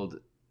just told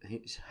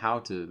how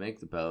to make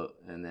the boat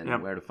and then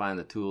where to find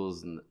the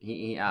tools. And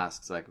he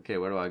asks, like, okay,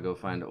 where do I go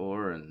find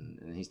ore?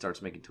 And he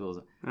starts making tools.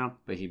 Yeah.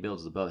 But he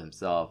builds the boat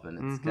himself. And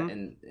it's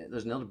and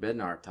there's an Elder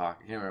Bednar talk.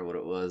 I can't remember what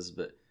it was,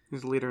 but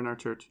he's a leader in our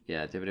church.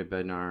 Yeah, David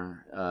Bednar.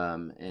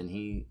 And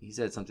he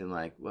said something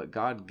like, what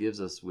God gives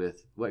us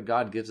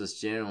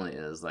generally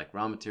is like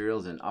raw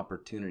materials and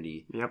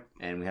opportunity. Yep.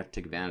 And we have to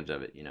take advantage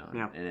of it, you know.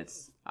 Yeah. And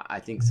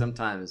I think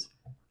sometimes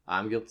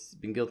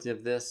been guilty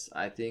of this.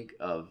 I think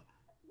of,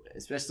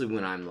 especially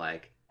when I'm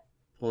like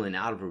pulling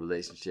out of a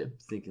relationship,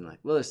 thinking like,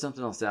 well, there's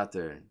something else out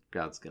there and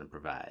God's going to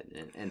provide.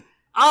 And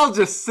I'll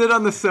just sit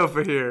on the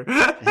sofa here.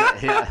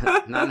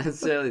 yeah, not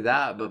necessarily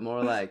that, but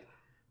more like,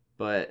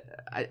 but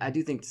I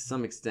do think to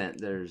some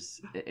extent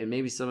and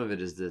maybe some of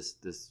it is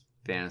this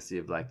fantasy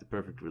of like the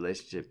perfect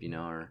relationship, you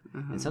know, or,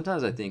 and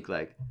sometimes I think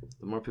like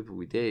the more people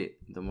we date,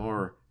 the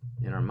more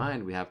in our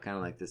mind we have kind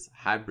of like this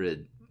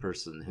hybrid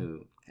person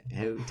who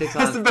takes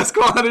on the best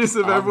qualities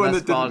of all everyone the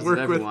that best qualities didn't work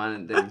of with. everyone,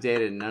 and they've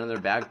dated none of their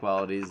bad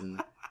qualities,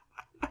 and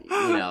you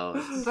know,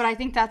 But I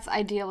think that's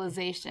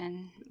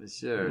idealization.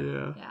 sure.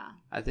 Yeah.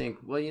 I think,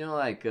 well, you know,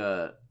 like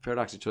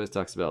Paradox of Choice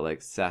talks about like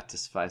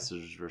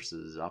satisficers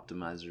versus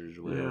optimizers,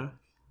 or whatever.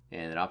 Yeah.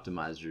 And that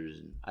optimizers,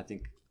 I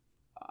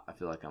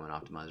feel like I'm an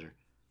optimizer.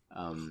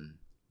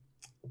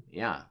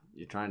 Yeah,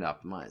 you're trying to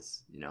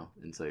optimize, you know,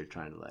 and so you're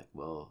trying to like,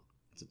 well,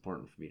 it's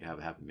important for me to have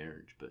a happy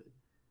marriage, but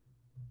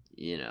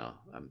you know,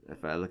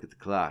 if I look at the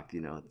clock,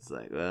 you know, it's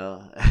like,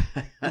 well,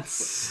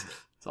 it's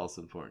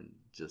also important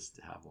just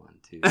to have one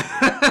too.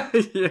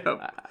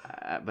 Yeah.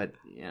 But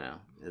you know,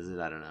 is it?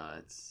 I don't know.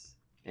 It's,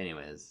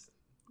 anyways.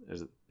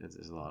 There's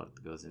a lot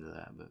that goes into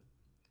that, but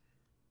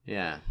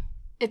yeah,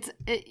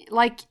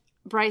 like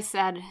Bryce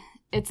said,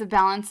 it's a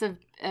balance of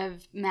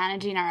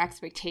managing our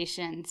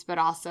expectations, but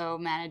also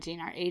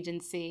managing our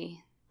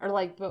agency. Or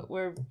like, but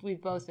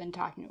we've all been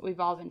talking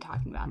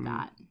about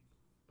that.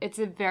 It's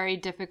a very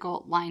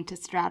difficult line to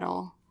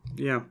straddle.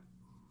 Yeah.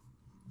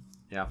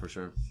 Yeah, for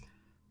sure.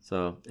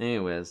 So,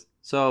 anyways,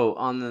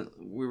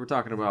 we were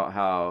talking about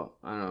how,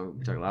 I don't know,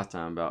 we talked last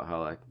time about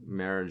how like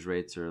marriage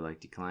rates are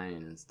like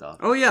declining and stuff.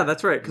 Oh yeah,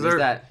 that's right. Because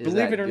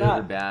believe it or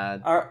not,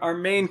 bad? Our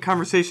main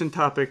conversation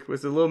topic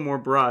was a little more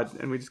broad,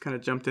 and we just kind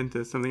of jumped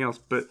into something else.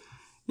 But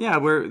yeah,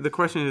 the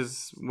question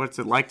is, what's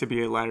it like to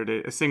be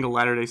a single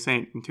Latter-day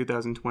Saint in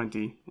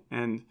 2020?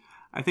 And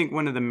I think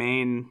one of the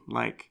main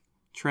like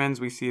trends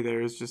we see there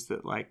is just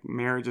that like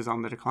marriage is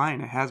on the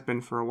decline. It has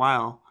been for a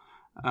while.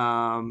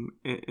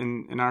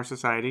 In our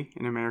society,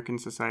 in American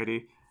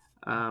society,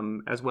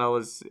 as well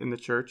as in the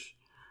church.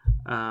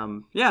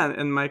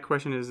 And my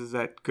question is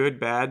that good,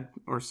 bad,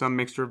 or some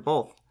mixture of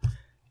both?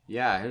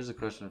 Yeah, here's a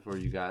question for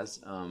you guys.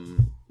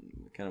 Kind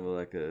of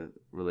like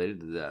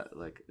related to that,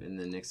 like in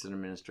the Nixon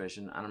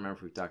administration, I don't remember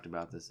if we talked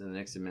about this. In the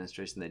Nixon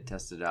administration, they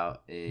tested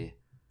out a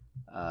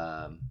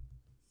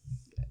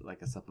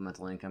like a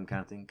supplemental income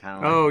kind of thing,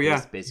 kind of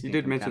like basic you did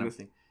income mention kind this. of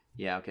thing.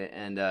 Yeah, okay,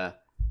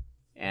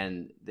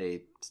 and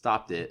they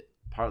stopped it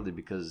partly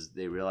because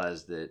they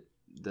realized that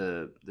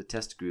the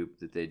test group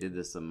that they did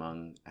this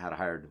among had a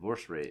higher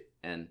divorce rate.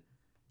 And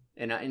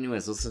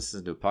anyways, let's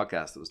listen to a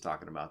podcast that was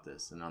talking about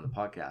this. And on the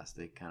podcast,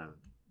 they kind of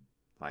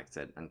like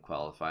said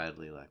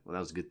unqualifiedly, like, well, that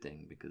was a good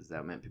thing because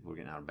that meant people were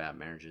getting out of bad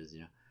marriages,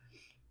 you know.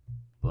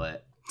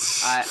 But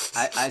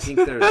I think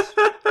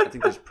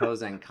there's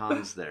pros and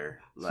cons there.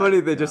 It's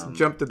funny they just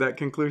jumped to that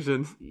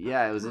conclusion.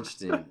 Yeah, it was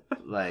interesting.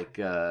 Like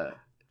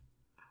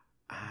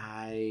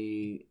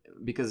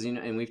because, you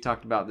know, and we've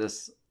talked about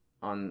this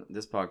on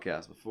this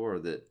podcast before,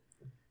 that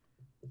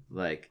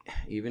like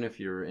even if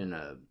you're in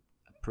a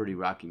pretty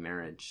rocky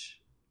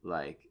marriage,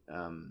 like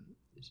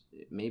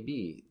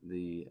maybe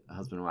the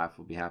husband and wife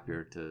will be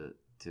happier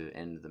to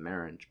end the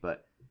marriage,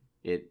 but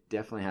it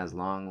definitely has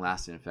long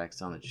lasting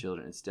effects on the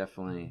children. It's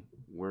definitely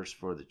worse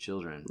for the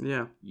children.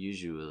 Yeah.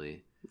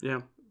 Usually.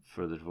 Yeah.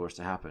 For the divorce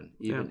to happen,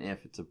 even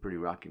if it's a pretty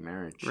rocky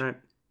marriage. Right.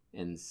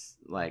 And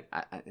like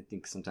I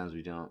think sometimes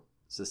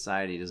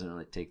society doesn't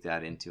really take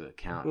that into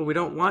account. Well, we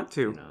don't want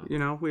to,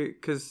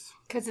 because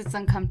it's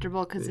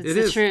uncomfortable, because it's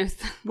the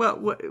truth.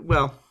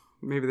 Well,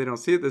 maybe they don't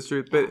see it as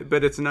truth,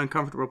 but it's an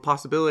uncomfortable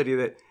possibility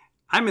that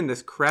I'm in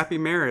this crappy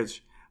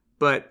marriage,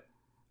 but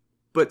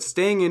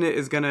staying in it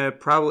is going to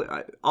probably,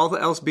 all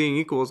else being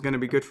equal, is going to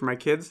be good for my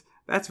kids.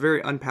 That's very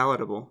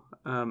unpalatable.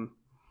 And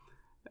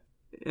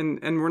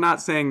we're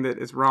not saying that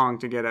it's wrong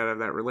to get out of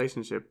that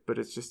relationship, but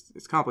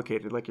it's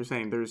complicated. Like you're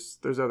saying,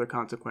 there's other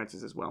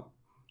consequences as well.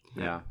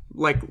 Yeah.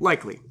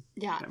 Likely.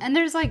 Yeah. And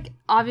there's like,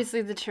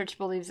 obviously the church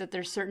believes that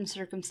there's certain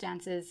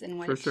circumstances in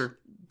which For sure.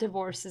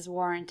 divorce is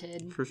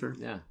warranted. For sure.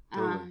 Yeah.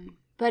 Totally.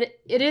 But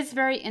it is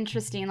very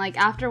interesting. Like,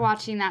 after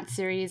watching that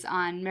series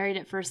on Married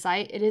at First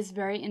Sight, it is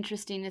very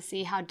interesting to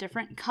see how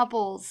different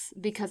couples,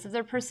 because of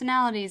their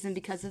personalities and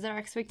because of their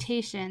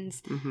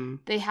expectations,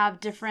 they have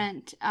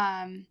different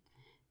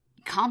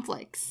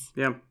conflicts.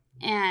 Yeah.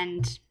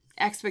 And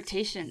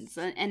expectations,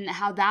 and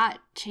how that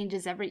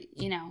changes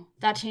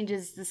that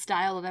changes the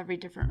style of every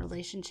different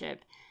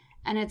relationship.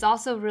 And it's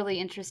also really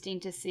interesting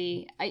to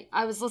see.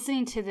 I was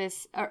listening to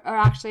this, or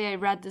actually I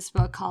read this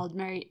book called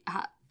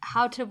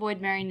How to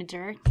Avoid Marrying a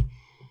Jerk.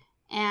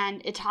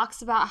 And it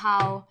talks about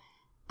how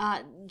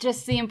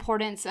just the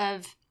importance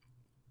of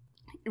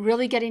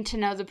really getting to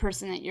know the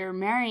person that you're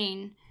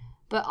marrying.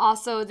 But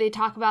also they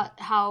talk about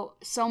how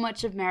so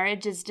much of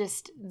marriage is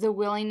just the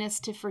willingness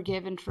to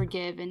forgive and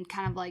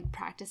kind of like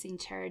practicing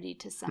charity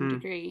to some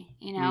degree,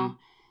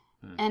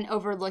 and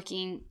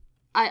overlooking.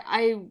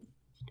 I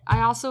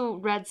also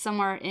read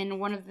somewhere in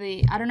one of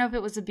the, I don't know if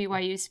it was a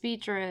BYU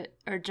speech or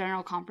a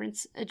general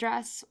conference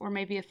address or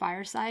maybe a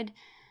fireside,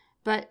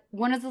 but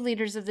one of the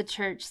leaders of the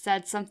church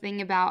said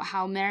something about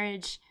how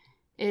marriage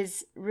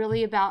is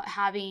really about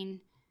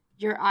having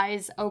your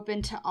eyes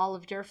open to all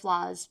of your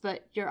flaws,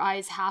 but your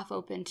eyes half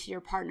open to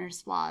your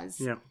partner's flaws.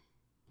 Yeah.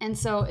 And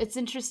so it's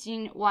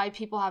interesting why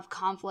people have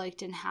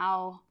conflict and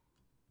how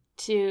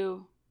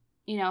to,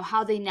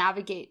 how they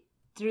navigate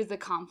through the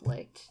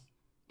conflict,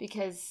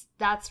 because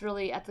that's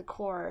really at the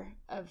core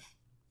of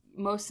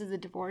most of the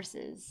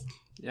divorces.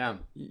 Yeah.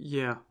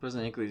 Yeah.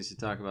 President Hinckley used to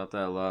talk about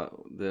that a lot,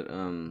 that,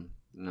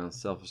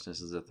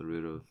 selfishness is at the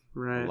root of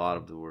a lot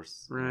of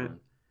divorce. Right.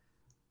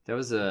 There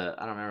was I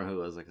don't remember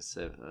who it was, like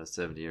a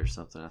 70 or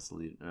something. That's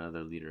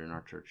another leader in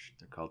our church.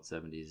 They're called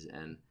 70s.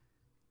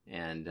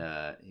 And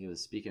he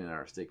was speaking at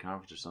our state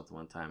conference or something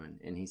one time.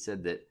 And he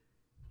said that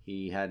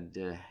he had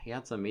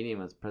some meeting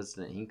with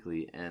President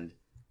Hinckley. And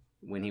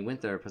when he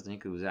went there, President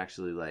Hinckley was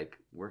actually like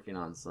working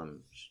on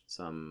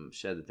some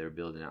shed that they were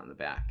building out in the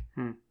back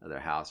of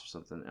their house or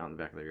something, out in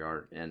the back of their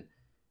yard. And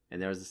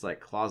there was this like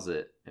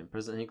closet, and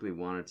President Hinckley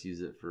wanted to use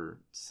it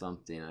for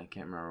something. I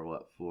can't remember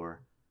what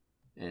for.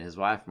 And his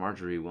wife,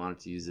 Marjorie, wanted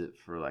to use it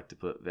for, like, to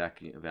put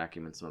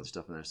vacuum and some other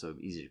stuff in there so it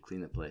would be easier to clean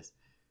the place.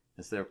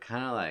 And so they were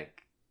kind of,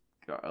 like,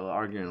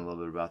 arguing a little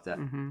bit about that.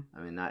 Mm-hmm.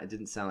 I mean, it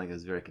didn't sound like it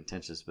was very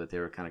contentious, but they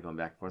were kind of going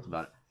back and forth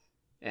about it.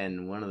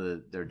 And one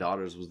of their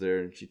daughters was there,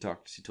 and she told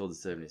the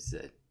 70, she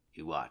said,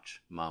 "You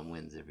watch, Mom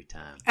wins every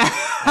time."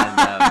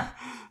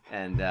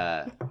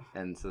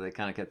 and so they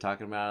kind of kept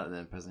talking about it, and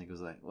then President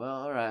was like,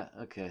 "Well, all right,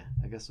 okay,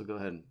 I guess we'll go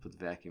ahead and put the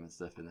vacuum and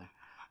stuff in there."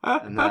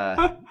 And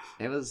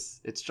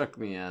it struck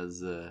me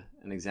as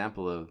an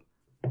example of,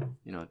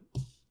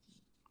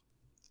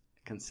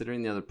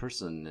 considering the other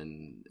person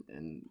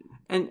and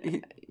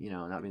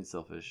not being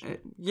selfish.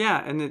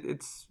 Yeah, and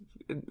it's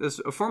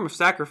a form of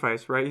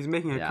sacrifice, right? He's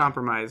making a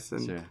compromise,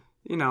 and sure.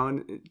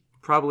 And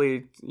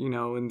probably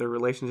in the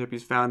relationship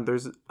he's found,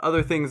 there's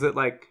other things that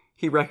like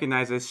he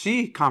recognizes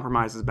she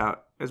compromises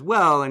about as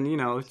well, and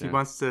sure. he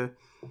wants to,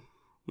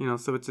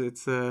 so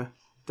it's a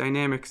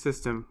dynamic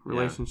system.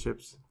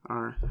 Relationships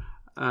are,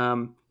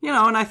 and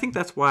I think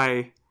that's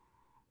why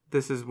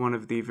this is one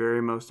of the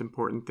very most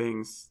important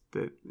things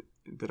that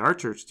our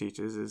church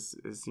teaches is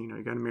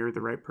you got to marry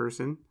the right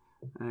person,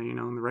 in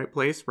the right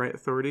place, right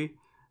authority.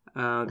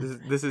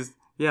 This is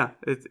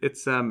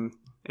it's a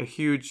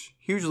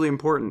hugely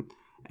important,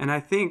 and I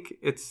think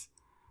it's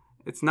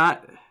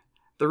not.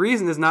 The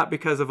reason is not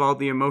because of all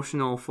the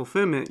emotional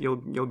fulfillment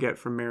you'll get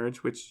from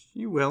marriage, which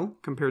you will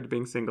compared to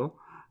being single.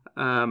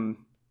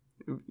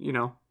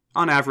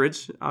 On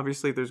average,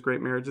 obviously there's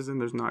great marriages and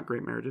there's not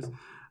great marriages.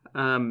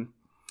 But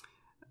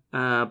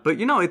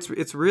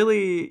it's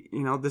really,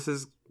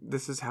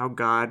 this is how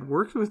God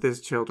works with his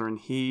children.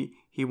 He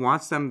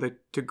wants them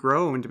to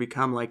grow and to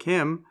become like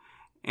him.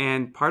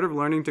 And part of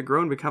learning to grow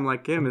and become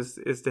like him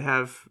is to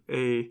have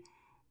an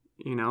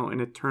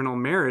eternal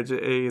marriage,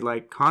 a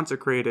like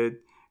consecrated,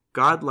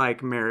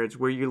 godlike marriage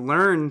where you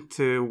learn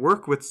to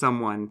work with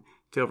someone,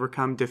 to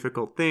overcome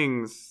difficult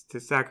things, to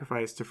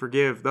sacrifice, to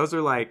forgive. Those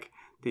are like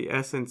the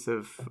essence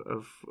of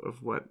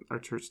what our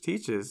church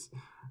teaches.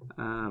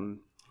 And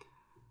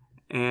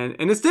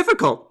it's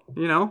difficult,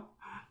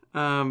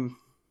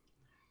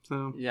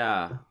 so.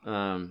 Yeah,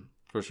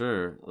 for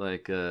sure.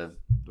 Like,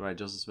 right,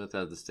 Joseph Smith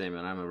had the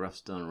statement, "I'm a rough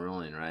stone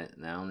rolling," right?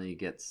 And I only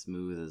get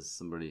smooth as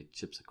somebody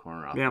chips a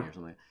corner off me or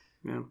something.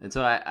 Yeah. And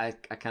so I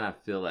kind of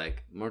feel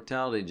like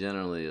mortality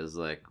generally is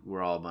like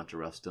we're all a bunch of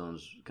rough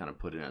stones kind of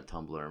put in a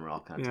tumbler and we're all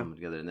kind of tumbling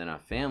together. And then a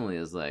family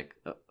is like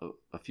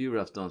a few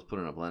rough stones put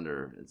in a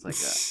blender. It's like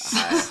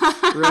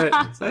a right.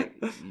 It's like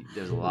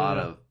there's a lot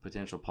of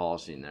potential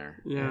polishing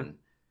there. Yeah.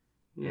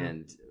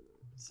 And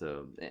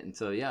so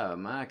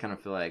I kind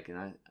of feel like,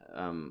 and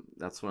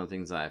that's one of the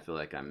things I feel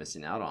like I'm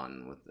missing out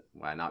on with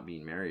why not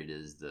being married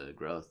is the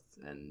growth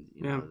and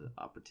the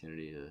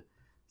opportunity to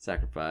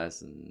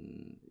sacrifice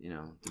and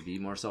to be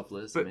more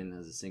selfless. I mean,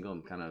 as a single,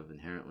 I'm kind of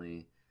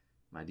inherently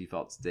my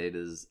default state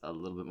is a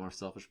little bit more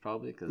selfish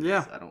probably because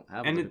Yeah. I don't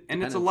have and a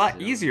and it's a dependence,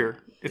 lot easier.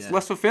 It's Yeah.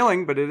 less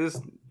fulfilling, but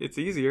it's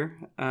easier.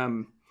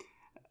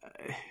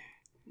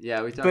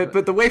 Yeah, we talked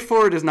But the way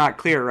forward is not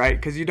clear, right?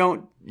 Because you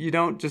don't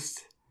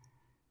just.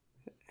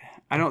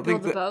 I don't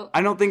Build think the boat.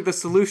 I don't think the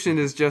solution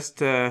is just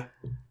to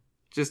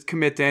just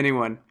commit to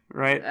anyone,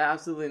 right?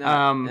 absolutely not.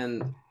 Um,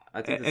 And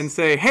I think And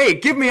say, hey,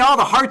 give me all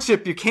the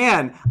hardship you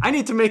can. I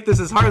need to make this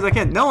as hard as I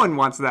can. No one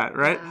wants that,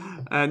 right?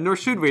 Nor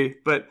should we.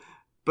 But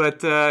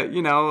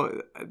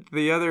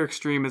the other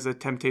extreme is a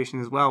temptation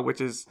as well,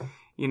 which is,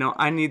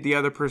 I need the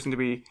other person to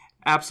be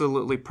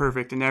absolutely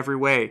perfect in every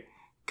way.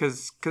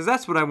 Because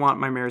that's what I want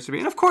my marriage to be.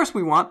 And of course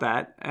we want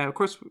that. Of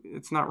course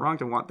it's not wrong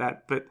to want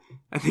that. But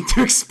I think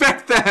to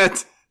expect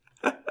that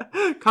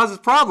causes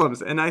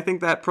problems. And I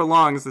think that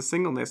prolongs the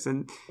singleness.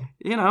 And,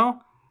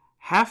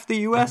 half the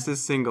U.S.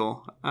 is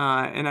single.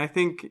 And I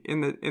think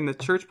in the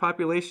church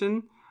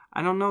population,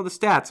 I don't know the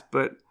stats,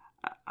 but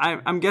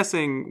I'm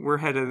guessing we're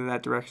headed in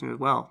that direction as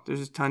well. There's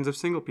just tons of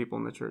single people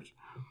in the church.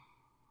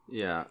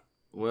 Yeah.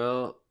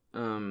 Well,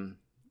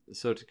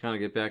 so to kind of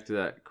get back to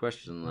that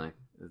question, like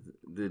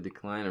the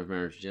decline of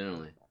marriage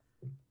generally,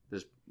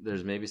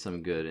 there's maybe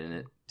some good in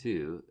it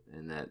too,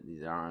 in that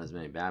there aren't as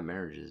many bad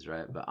marriages,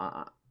 right? But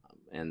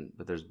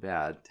but there's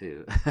bad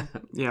too.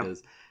 Yeah.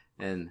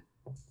 And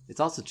it's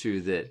also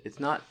true that it's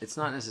not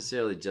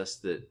necessarily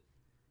just that.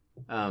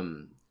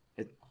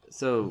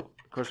 So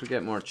of course we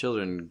get more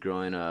children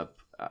growing up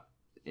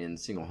in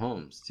single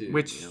homes too,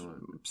 Which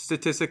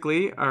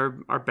statistically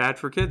are bad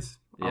for kids,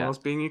 Yeah.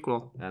 almost being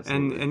equal.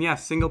 Absolutely. And yeah,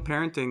 single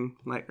parenting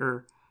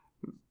or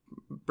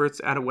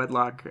births out of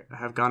wedlock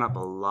have gone up a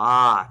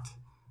lot.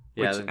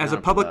 Yeah, Which, they've as gone a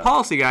up public lot.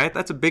 policy guy,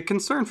 that's a big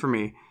concern for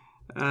me.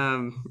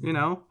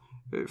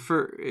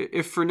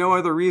 If for no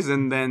other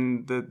reason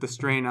than the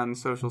strain on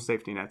social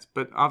safety nets,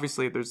 but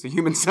obviously there's the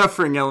human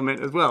suffering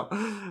element as well,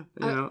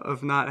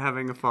 of not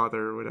having a father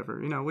or whatever,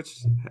 which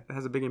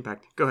has a big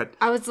impact. Go ahead.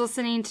 I was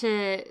listening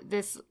to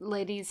this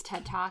lady's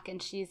TED Talk,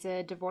 and she's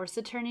a divorce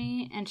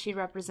attorney, and she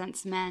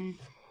represents men.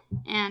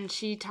 And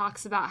she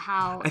talks about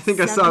how I think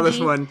I saw this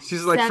one.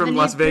 She's like from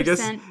Las Vegas.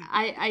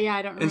 I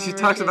don't remember. And she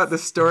talks about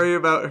this story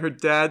about her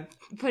dad.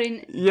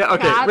 Putting Yeah,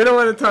 okay. crab We don't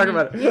want to talk in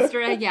about it.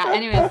 Easter egg.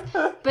 Yeah.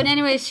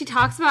 Anyways, she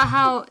talks about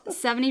how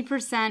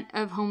 70%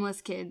 of homeless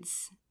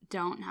kids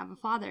don't have a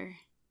father,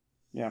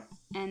 Yeah.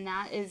 and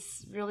that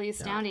is really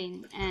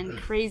astounding and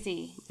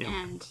crazy. Yeah.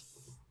 And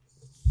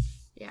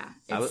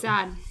it's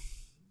sad.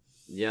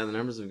 Yeah, the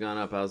numbers have gone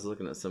up. I was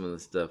looking at some of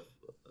this stuff,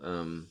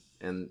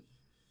 and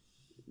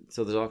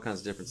so there's all kinds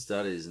of different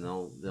studies, and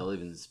they'll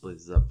even split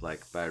this up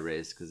like by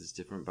race because it's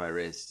different by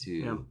race too.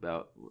 Yeah.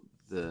 About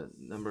the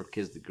number of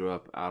kids that grow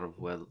up out of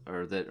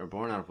that are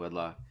born out of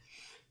wedlock,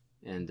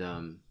 and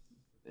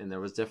there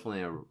was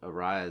definitely a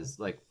rise.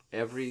 Like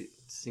every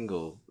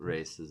single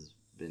race has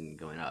been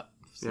going up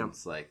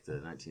since like the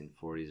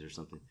 1940s or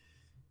something,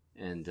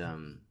 and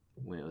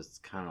when it was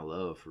kind of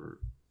low for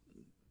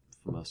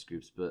most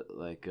groups, but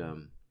like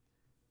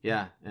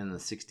yeah, in the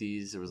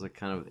 60s, there was like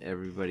kind of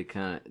everybody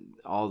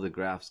all the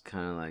graphs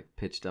kind of like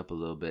pitched up a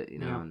little bit,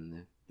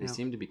 and they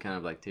seem to be kind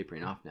of like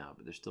tapering off now,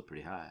 but they're still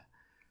pretty high.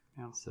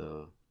 Yeah.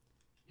 So,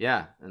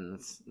 yeah, and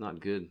that's not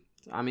good.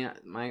 I mean,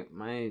 my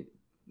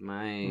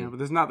Yeah, but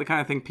this is not the kind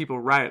of thing people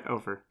riot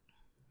over.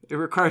 It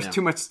requires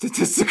too much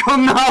statistical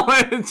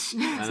knowledge.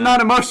 It's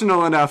not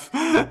emotional enough.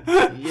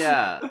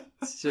 Yeah,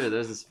 it's true.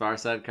 There's this Far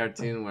Side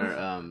cartoon where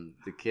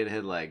the kid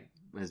had like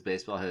his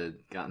baseball had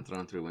gotten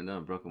thrown through a window,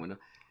 a broken window.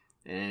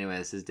 And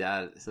anyways, his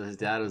dad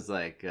was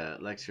like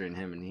lecturing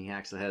him, and he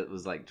actually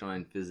was like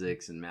drawing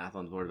physics and math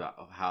on the board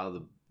about how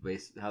the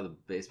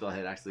baseball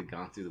had actually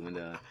gone through the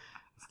window and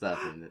stuff,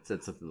 and it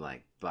said something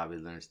like Bobby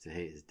learns to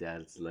hate his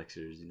dad's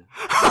lectures,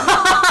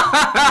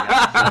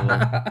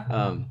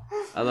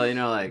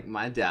 Although like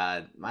my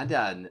dad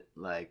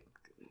like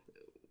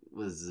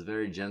was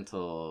very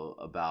gentle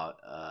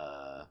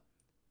about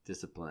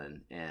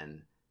discipline,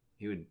 and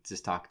he would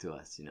just talk to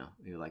us.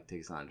 He would like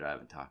take us on a drive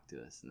and talk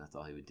to us, and that's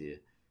all he would do.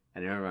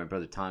 And I remember my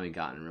brother Tommy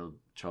got in real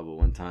trouble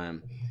one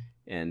time,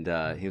 and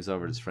he was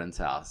over at his friend's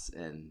house,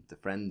 and the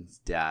friend's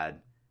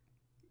dad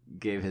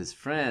gave his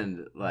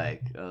friend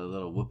like a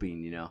little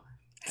whooping,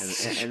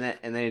 and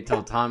then he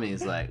told Tommy,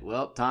 he's like,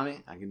 "Well,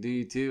 Tommy, I can do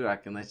you too, or I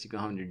can let you go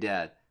home to your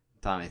dad."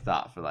 Tommy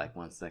thought for like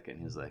 1 second.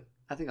 He was like,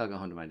 "I think I'll go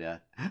home to my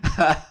dad."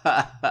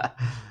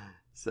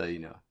 So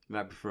you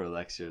might prefer a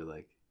lecture to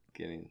like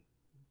getting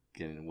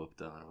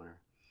whooped on or whatever.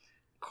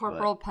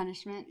 Corporal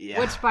punishment. Yeah,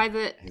 which by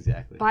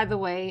the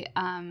way,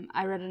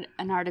 I read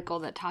an article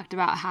that talked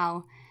about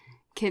how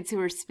kids who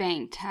are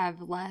spanked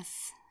have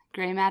less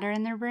gray matter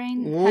in their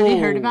brain. Whoa, have you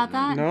heard about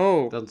that?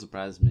 No. Doesn't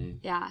surprise me.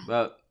 Yeah.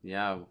 But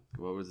yeah,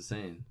 what was it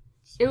saying?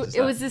 It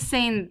was just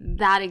saying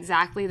that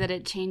exactly, that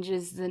it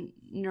changes the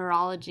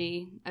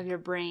neurology of your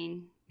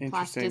brain,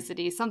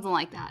 plasticity, something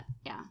like that.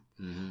 Yeah.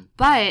 Mm-hmm.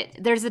 But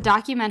there's a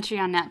documentary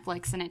on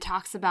Netflix, and it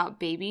talks about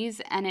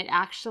babies, and it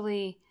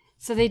actually,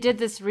 so they did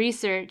this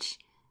research,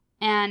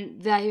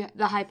 and the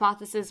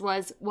hypothesis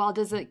was, well,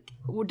 does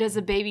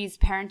a baby's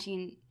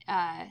parenting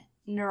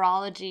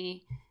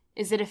neurology,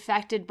 is it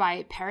affected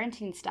by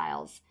parenting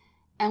styles?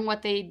 And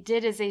what they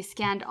did is they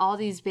scanned all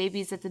these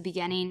babies at the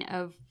beginning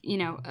of,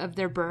 of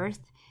their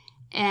birth.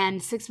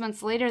 And 6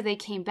 months later, they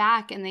came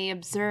back and they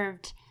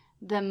observed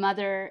the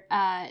mother,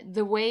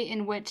 the way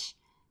in which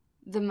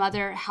the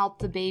mother helped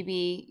the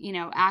baby,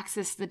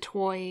 access the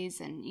toys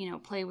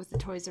and, play with the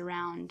toys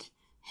around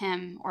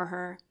him or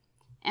her.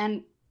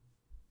 And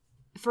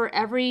for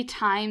every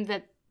time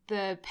that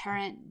the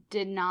parent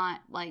did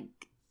not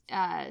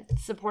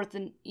support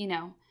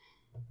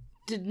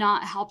did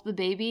not help the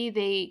baby,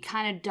 they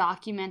kind of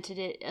documented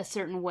it a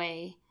certain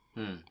way.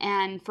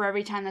 And for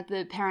every time that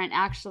the parent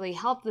actually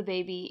helped the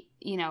baby,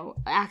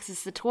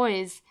 access the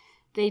toys,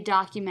 they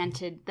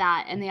documented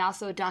that. And they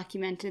also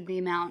documented the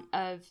amount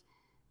of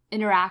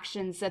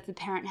interactions that the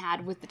parent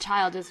had with the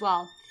child as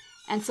well.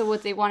 And so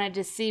what they wanted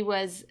to see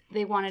was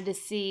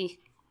does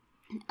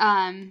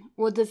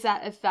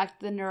that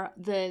affect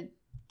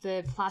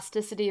the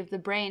plasticity of the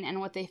brain?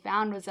 And what they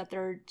found was that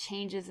there are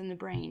changes in the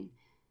brain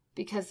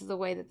because of the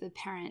way that the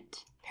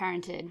parent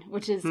parented,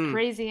 which is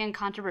crazy and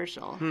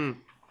controversial.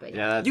 But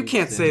yeah, you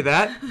can't say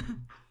that.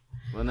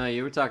 Well, no,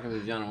 you were talking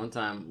with Gianna one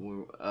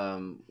time.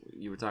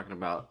 You were talking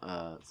about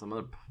some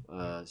other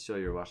show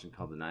you were watching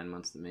called The 9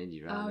 Months That Made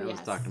You, right? Oh, and it was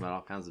yes. talking about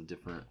all kinds of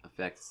different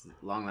effects,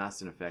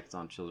 long-lasting effects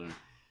on children,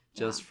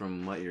 just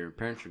from what your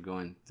parents are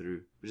going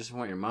through, just from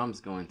what your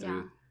mom's going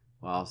through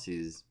while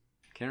she's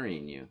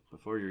carrying you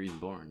before you're even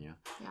born, Yeah.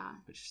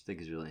 which I think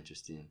is really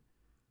interesting.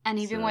 And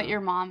even what your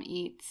mom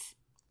eats.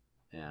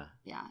 Yeah.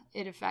 Yeah,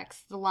 it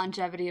affects the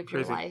longevity of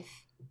Crazy. your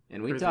life.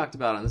 And we talked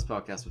about on this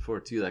podcast before,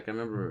 too. Like, I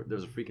remember there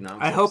was a Freakonomics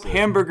I hope episode.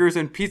 hamburgers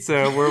and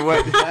pizza were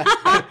what...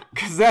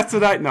 Because that's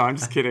what No, I'm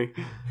just kidding.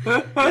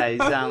 Yeah, you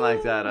sound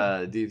like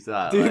that Deep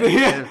Thought. Dude, Like,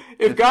 yeah,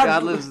 if if God-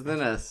 God lives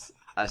within us,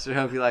 I sure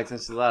hope he likes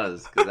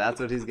enchiladas, because that's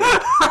what he's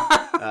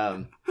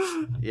got.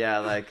 Yeah,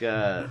 like, we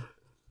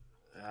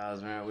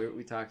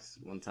talked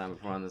one time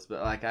before on this,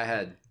 but, like, I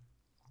had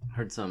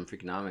heard some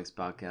Freakonomics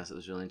podcast that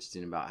was really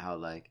interesting about how,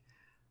 like,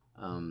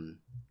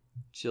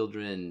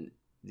 children,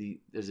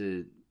 there's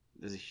a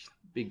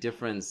big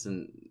difference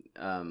in,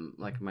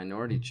 like,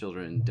 minority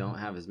children don't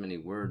have as many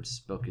words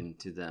spoken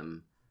to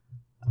them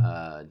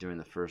during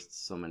the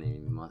first so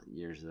many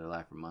years of their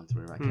life or months,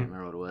 whatever. I can't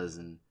remember what it was,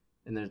 and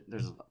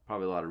there's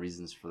probably a lot of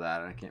reasons for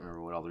that. And I can't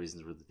remember what all the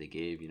reasons were that they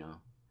gave.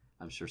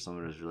 I'm sure some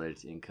of it was related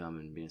to income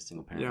and being a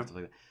single parent and stuff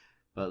like that.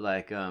 But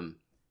like,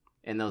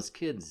 and those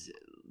kids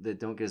that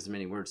don't get as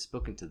many words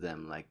spoken to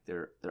them, like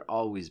they're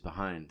always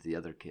behind the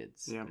other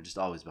kids. Yeah. They're just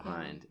always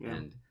behind, Yeah.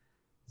 and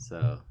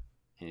so,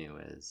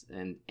 anyways,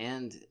 and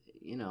I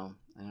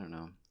don't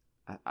know.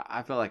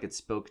 I felt like it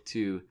spoke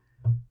to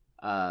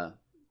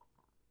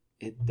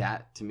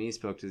that to me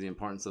spoke to the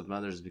importance of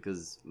mothers,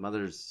 because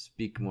mothers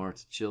speak more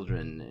to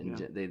children, and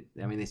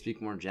they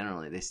speak more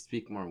generally. They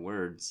speak more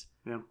words.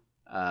 Yeah.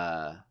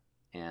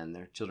 And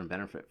their children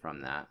benefit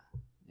from that.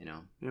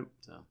 Yep.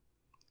 So,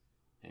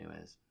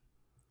 anyways.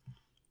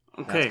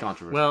 Okay. That's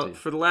controversial, Well, too.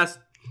 for the last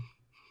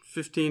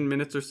 15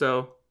 minutes or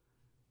so,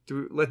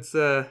 let's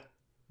go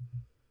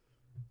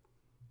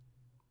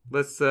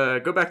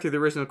back to the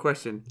original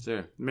question.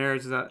 Sure.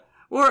 Marriage is not,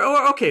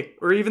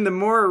 or even the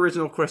more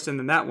original question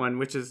than that one,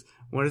 which is,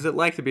 what is it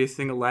like to be a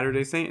single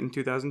Latter-day Saint in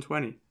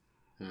 2020?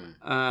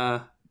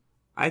 I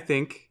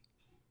think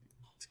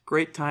it's a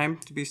great time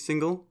to be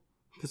single.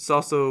 It's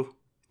also a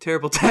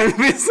terrible time to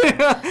be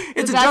single.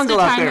 It's a jungle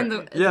out there.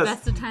 The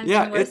best of times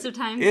and the worst of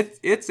times.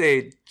 It's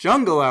a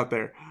jungle out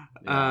there.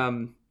 Yeah.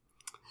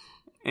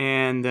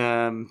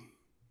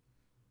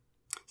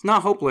 It's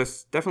not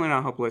hopeless. Definitely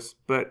not hopeless.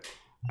 But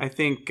I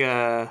think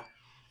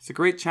it's a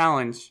great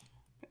challenge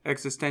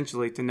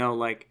existentially to know,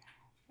 like,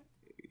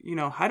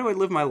 how do I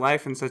live my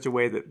life in such a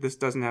way that this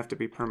doesn't have to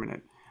be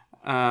permanent?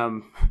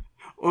 Or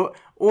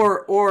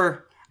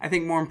I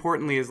think more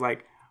importantly is,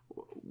 like,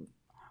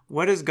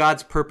 what is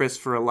God's purpose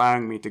for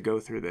allowing me to go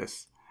through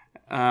this?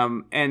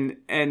 And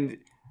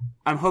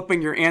I'm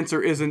hoping your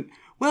answer isn't,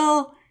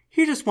 well,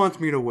 he just wants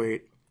me to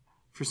wait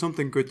for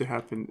something good to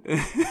happen.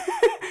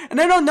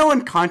 And I know no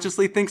one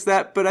consciously thinks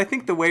that, but I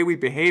think the way we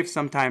behave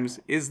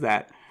sometimes is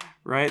that,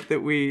 right?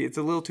 That it's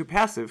a little too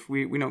passive.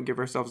 We don't give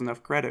ourselves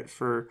enough credit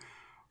for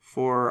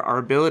our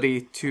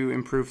ability to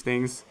improve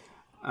things,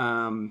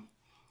 and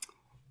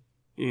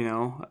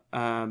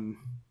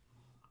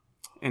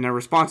our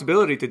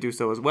responsibility to do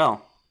so as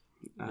well.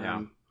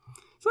 Yeah.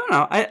 So I don't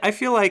know. I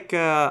feel like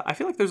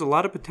there's a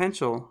lot of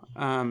potential.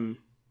 I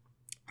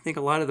think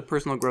a lot of the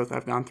personal growth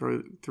I've gone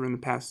through in the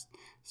past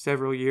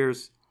several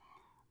years,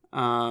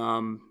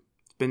 been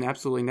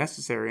absolutely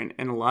necessary,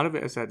 and a lot of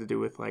it has had to do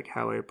with, like,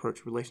 how I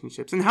approach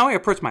relationships and how I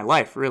approach my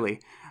life, really.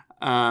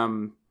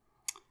 In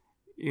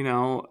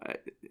the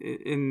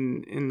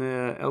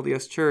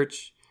LDS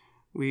Church,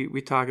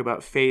 we talk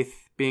about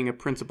faith being a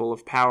principle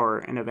of power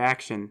and of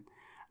action.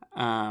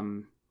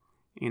 And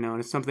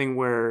it's something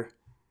where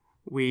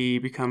we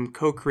become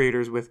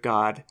co-creators with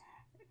God,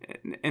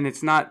 and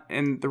it's not,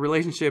 and the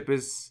relationship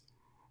is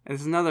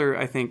another,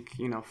 I think,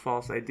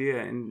 false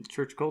idea in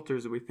church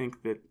cultures, that we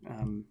think that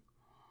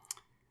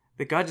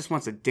that God just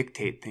wants to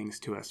dictate things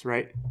to us,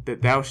 right?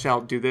 That thou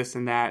shalt do this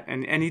and that,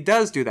 and he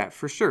does do that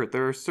for sure.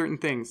 There are certain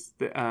things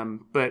that,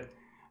 but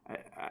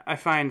I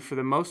find for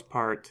the most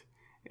part,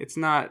 it's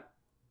not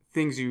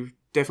things you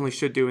definitely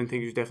should do and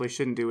things you definitely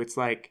shouldn't do. It's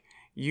like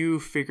you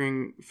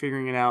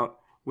figuring it out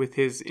with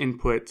his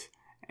input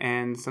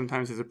and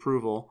sometimes his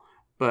approval,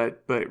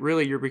 but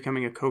really you're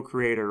becoming a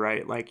co-creator,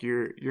 right? Like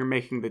you're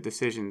making the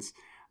decisions,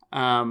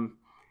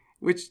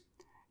 which,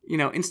 you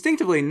know,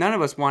 instinctively none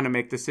of us want to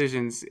make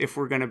decisions if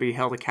we're going to be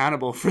held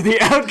accountable for the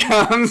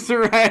outcomes,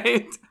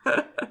 right?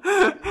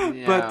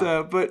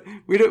 Yeah. But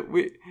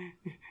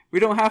we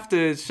don't have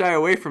to shy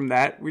away from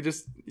that. We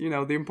just, you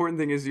know, the important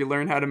thing is you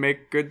learn how to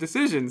make good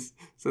decisions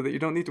so that you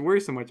don't need to worry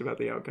so much about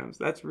the outcomes.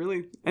 That's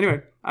really, anyway,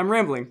 I'm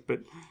rambling,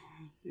 but.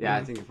 Yeah,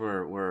 I think if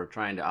we're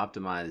trying to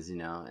optimize, you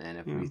know, and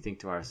if we think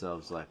to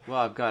ourselves like, well,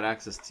 I've got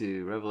access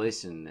to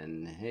Revelation,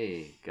 and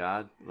hey,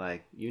 God,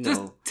 like, you know,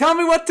 just tell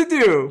me what to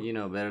do. You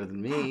know better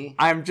than me.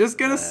 I'm just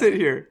gonna sit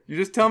here. You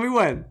just tell me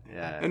when.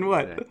 Yeah. And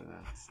what? Exactly.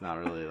 It's not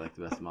really like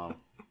the best model.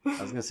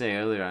 I was gonna say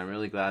earlier, I'm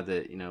really glad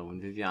that, you know,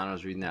 when Viviana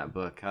was reading that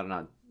book, How to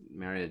Not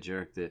Marry a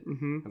Jerk, that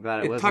I'm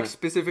glad it wasn't. It talks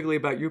specifically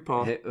about you,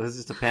 Paul. It was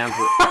just a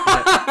pamphlet.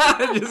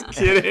 Just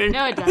kidding.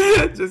 No, it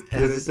doesn't. Just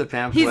kidding. It's just a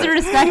pamphlet. He's a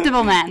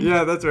respectable man.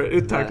 Yeah, that's right.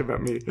 It talked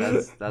about me.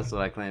 That's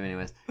what I claim,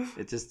 anyways.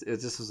 It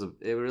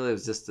really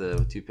was just a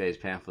 2-page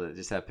pamphlet. It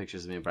just had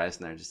pictures of me and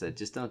Bryson there. It just said,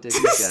 just don't date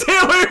these guys. Stay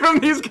away from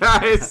these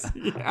guys.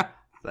 Yeah.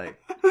 Like,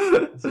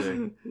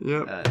 sorry.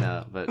 Yep.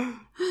 No, but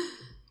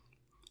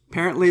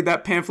apparently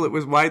that pamphlet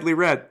was widely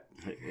read.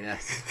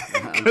 Yes.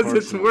 Because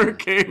it's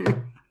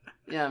working.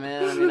 Yeah,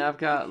 man. I mean, I've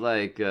got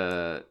like, you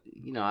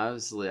know,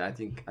 obviously, I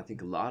think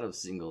a lot of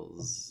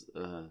singles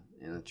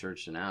in the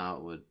church and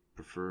out would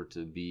prefer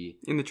to be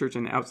in the church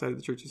and outside of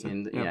the church.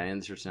 In the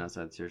church and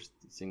outside the church.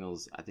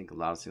 Singles, I think a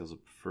lot of singles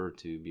would prefer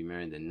to be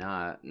married than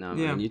not. Now,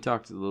 and you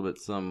talked a little bit.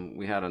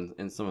 We had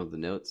in some of the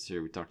notes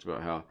here. We talked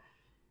about how,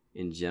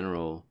 in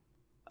general,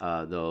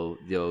 though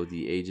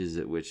the ages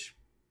at which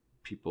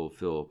people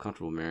feel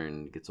comfortable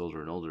marrying gets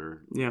older and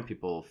older. Yeah.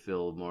 People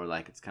feel more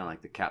like it's kind of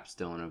like the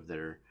capstone of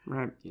their,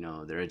 right. you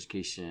know, their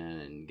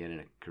education and getting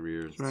a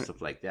career and stuff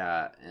like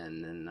that.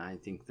 And then I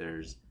think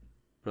there's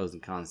pros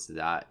and cons to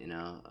that, you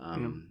know.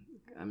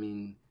 I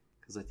mean,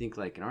 because I think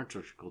like in our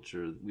church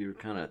culture, we were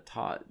kind of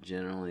taught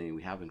generally,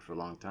 we have been for a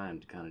long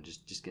time, to kind of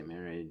just get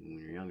married when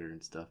you're younger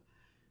and stuff.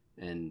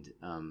 And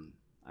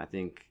I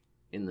think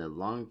in the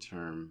long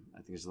term, I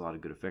think there's a lot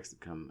of good effects that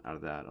come out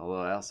of that.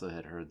 Although I also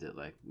had heard that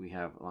like we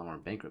have a lot more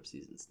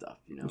bankruptcies and stuff,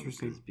 you know,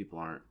 because people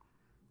aren't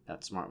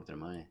that smart with their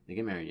money. They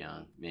get married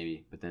young,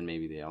 maybe, but then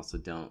maybe they also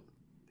don't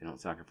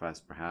sacrifice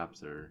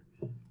perhaps, or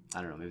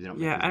I don't know, maybe they don't.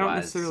 Yeah, I don't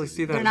necessarily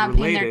see that. They're as not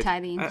related.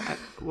 paying their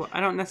tithing.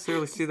 I don't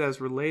necessarily see that as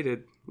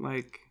related,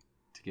 like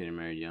to getting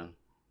married young.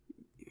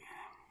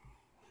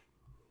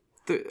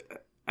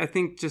 I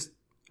think just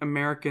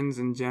Americans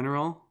in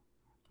general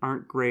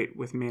aren't great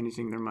with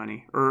managing their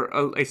money, or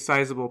a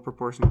sizable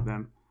proportion of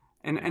them,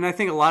 and I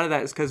think a lot of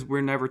that is because we're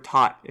never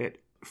taught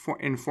it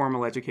in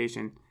formal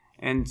education,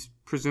 and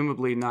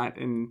presumably not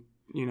in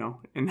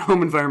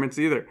home environments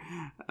either.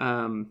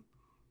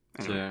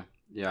 Sure.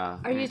 Yeah.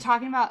 Are you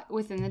talking about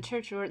within the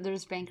church where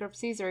there's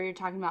bankruptcies, or are you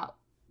talking about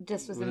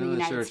just within the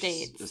United church,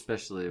 States?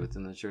 Especially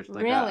within the church.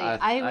 Like, really,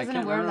 I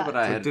wasn't aware of that. But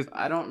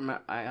I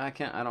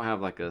don't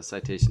have like a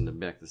citation to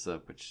back this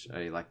up, which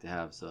I like to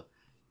have. So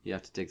you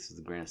have to take this with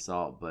a grain of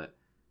salt. But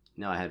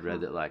I had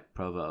read that like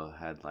Provo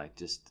had like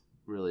just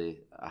really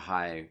a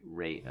high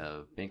rate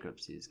of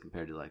bankruptcies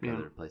compared to like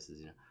other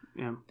places, you know.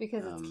 Yeah.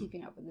 Because it's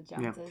keeping up with the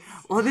Joneses.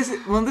 Yeah. Well,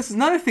 this is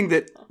another thing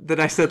that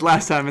I said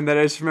last time, and that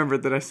I just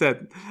remembered that I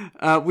said,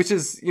 which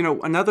is, you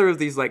know, another of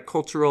these like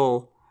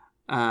cultural,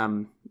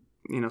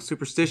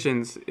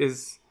 superstitions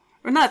is,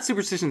 or not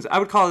superstitions. I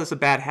would call this a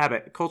bad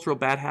habit. Cultural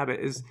bad habit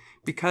is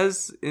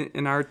because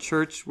in our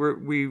church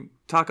we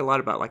talk a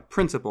lot about like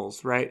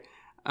principles, right?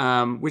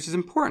 Which is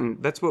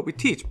important. That's what we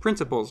teach,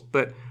 principles.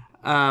 But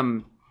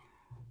sorry,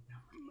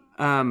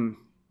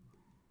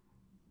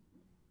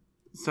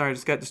 I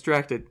just got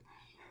distracted.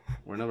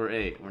 We're number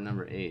 8. We're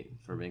number 8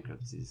 for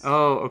bankruptcies.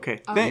 Oh,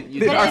 okay. Oh.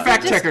 Our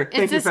fact checker.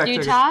 Is this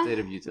Utah? State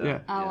of Utah. Yeah.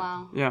 Oh,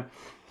 wow. Yeah.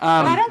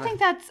 But I don't think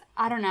that's.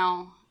 I don't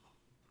know.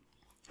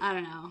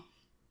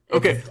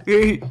 Okay,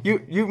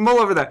 you mull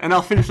over that, and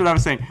I'll finish what I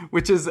was saying,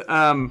 which is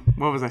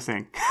what was I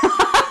saying?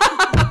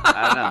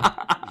 I don't know.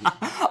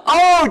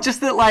 Oh,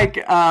 just that like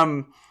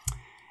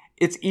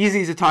it's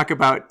easy to talk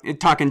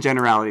in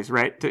generalities,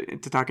 right? To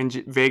talk in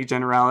vague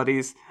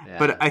generalities,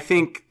 but I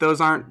think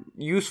those aren't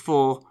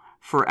useful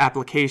for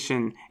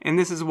application, and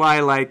this is why,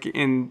 like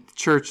in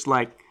church,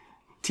 like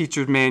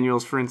teacher's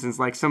manuals, for instance,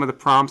 like some of the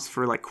prompts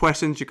for like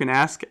questions you can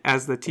ask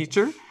as the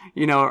teacher,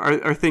 you know,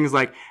 are things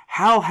like,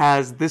 how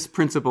has this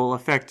principle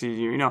affected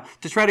you? You know,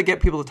 to try to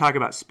get people to talk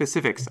about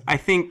specifics. I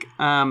think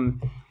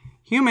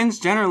humans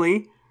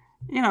generally,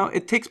 you know,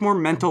 it takes more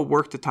mental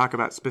work to talk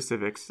about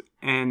specifics,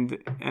 and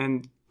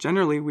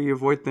generally we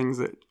avoid things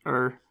that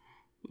are,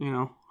 you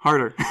know,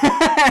 harder.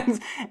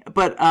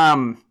 But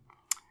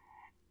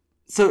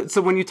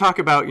So when you talk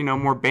about,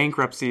 more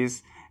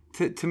bankruptcies,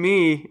 to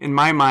me, in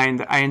my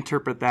mind, I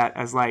interpret that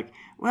as like,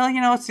 well,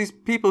 it's these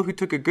people who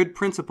took a good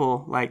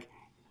principle, like,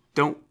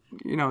 don't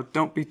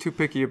be too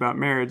picky about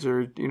marriage,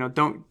 or,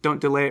 don't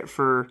delay it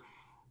for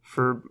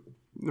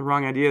the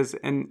wrong ideas.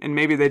 And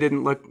maybe they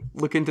didn't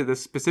look into the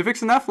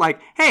specifics enough. Like,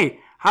 hey,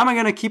 how am I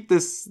going to keep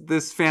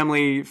this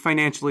family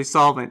financially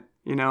solvent?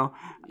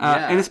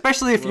 And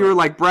especially if you were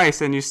like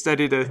Bryce and you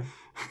studied a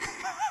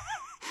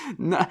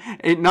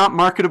not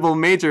marketable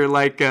major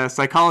like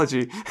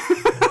psychology.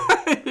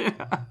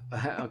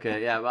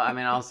 Okay, yeah, but I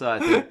mean, also I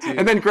think too,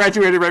 and then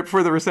graduated right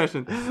before the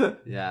recession.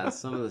 Yeah,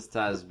 some of this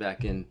ties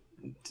back in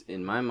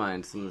my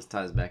mind. Some of this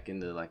ties back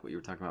into like what you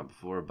were talking about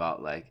before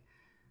about like,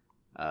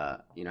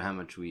 how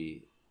much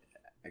we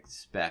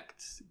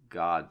expect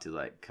God to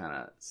like kind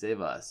of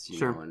save us,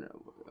 Sure.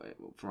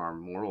 From our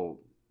moral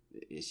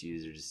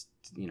issues or just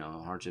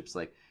hardships.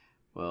 Like,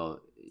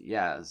 well,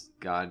 yeah, it's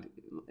God.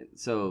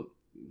 So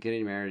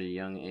getting married at a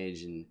young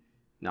age and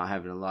not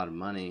having a lot of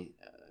money,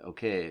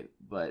 okay,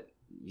 but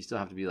you still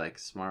have to be like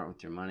smart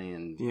with your money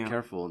and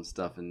careful and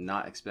stuff, and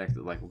not expect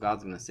that like, well,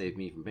 God's going to save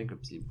me from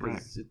bankruptcy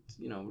because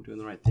we're doing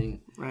the right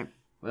thing. Right.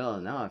 Well,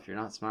 no, if you're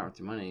not smart with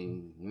your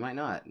money, you might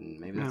not, and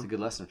maybe that's a good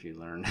lesson for you to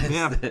learn.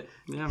 Yeah.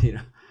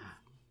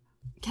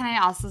 Can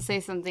I also say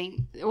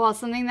something? Well,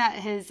 something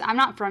that I'm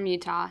not from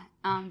Utah.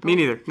 Me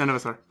neither. None of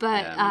us are.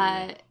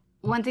 But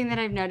one thing that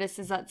I've noticed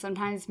is that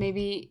sometimes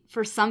maybe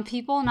for some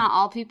people, not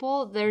all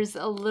people, there's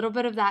a little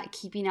bit of that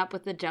keeping up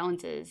with the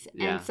Joneses.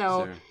 Yeah, and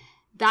so sure.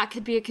 that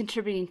could be a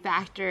contributing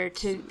factor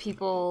to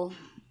people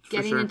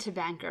getting into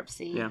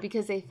bankruptcy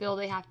because they feel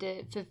they have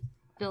to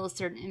fulfill a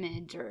certain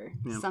image or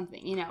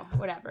something,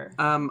 whatever.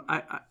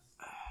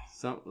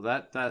 So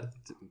that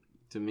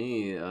to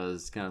me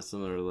is kind of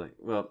similar to like,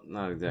 well,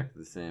 not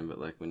exactly the same, but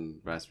like when you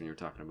were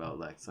talking about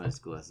like Sunday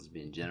school lessons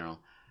being general,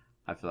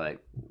 I feel like,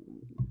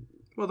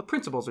 well, the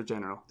principles are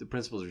general. The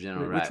principles are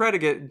general, We right? try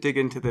to dig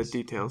into the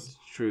details. It's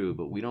true,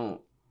 but we don't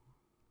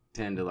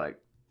tend to like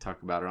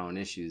talk about our own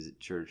issues at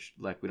church.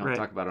 Like we don't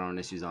talk about our own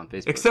issues on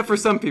Facebook. Except for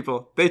some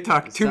people, they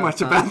talk too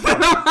much about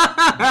them.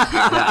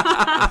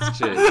 Yeah, that's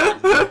true.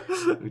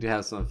 We do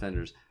have some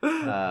offenders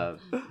in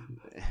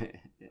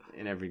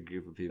every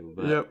group of people,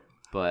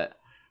 but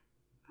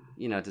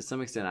to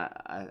some extent,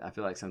 I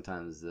feel like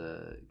sometimes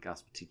the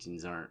gospel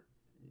teachings aren't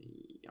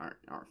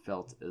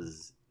felt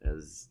as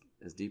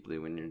deeply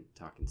when you're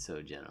talking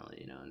so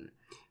generally, and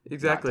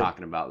exactly not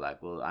talking about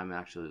like, well, I'm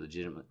actually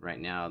legitimate right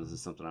now. This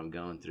is something I'm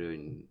going through,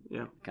 and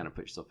kind of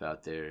put yourself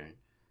out there,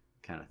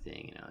 kind of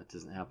thing. It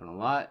doesn't happen a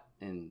lot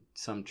in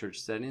some church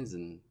settings,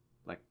 and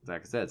like I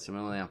said,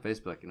 similarly on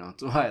Facebook.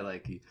 That's why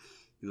like you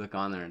look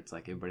on there, and it's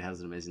like everybody has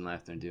an amazing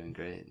life. They're doing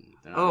great, and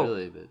they're not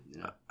really, but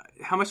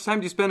How much time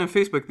do you spend on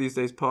Facebook these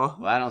days, Paul?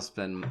 Well, I don't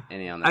spend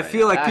any on that. I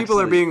feel like people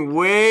are being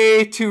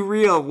way too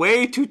real,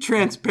 way too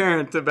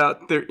transparent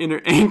about their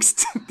inner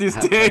angst these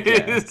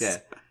days.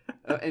 Okay.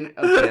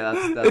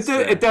 That's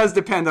fair. It does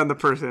depend on the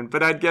person,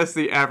 but I'd guess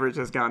the average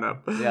has gone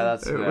up. Yeah,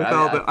 that's fair. With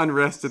all the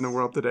unrest in the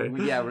world today.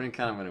 We're in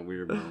kind of in a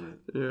weird moment.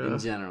 In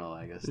general,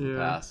 I guess. In the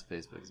past,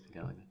 Facebook's been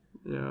kind of like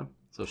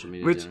social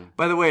media. Which,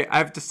 by the way,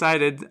 I've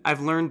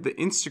learned that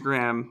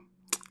Instagram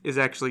is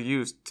actually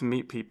used to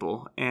meet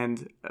people,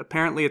 and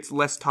apparently it's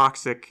less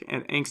toxic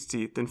and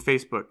angsty than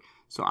Facebook.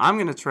 So I'm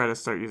going to try to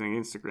start using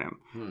Instagram,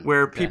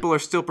 where people are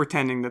still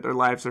pretending that their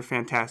lives are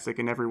fantastic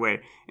in every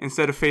way,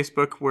 instead of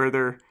Facebook, where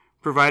they're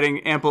providing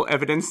ample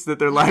evidence that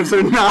their lives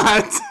are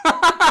not.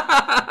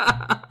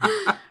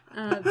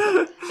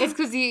 It's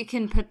because you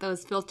can put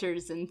those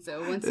filters, and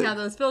so once you have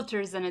those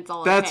filters, then it's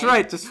all That's okay.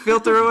 right. Just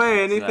filter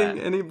away anything,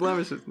 any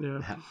blemishes.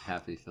 Yeah.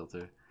 Happy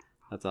filter.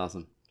 That's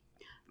awesome.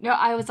 No,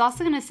 I was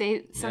also going to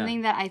say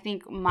something that I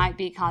think might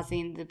be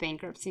causing the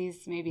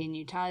bankruptcies maybe in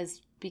Utah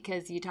is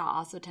because Utah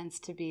also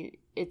tends to be,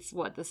 it's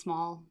the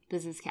small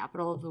business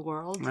capital of the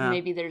world. Yeah.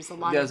 Maybe there's a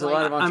lot There's of a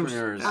lot of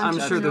entrepreneurs. I'm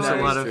sure there's a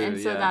lot of,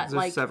 and so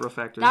there's several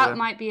factors. That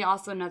might be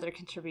also another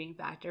contributing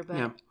factor,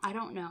 but I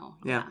don't know.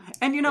 Yeah.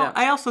 And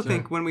I also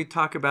think when we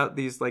talk about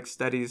these like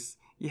studies,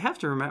 you have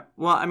to remember,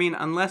 well, I mean,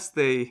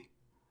 obviously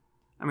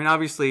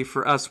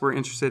for us, we're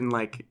interested in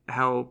like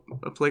how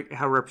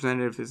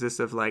representative is this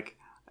of like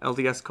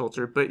LDS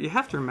culture, but you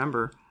have to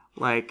remember,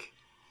 like,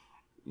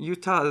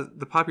 Utah,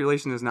 the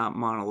population is not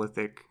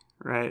monolithic,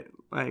 right?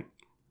 Like,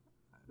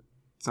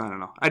 so I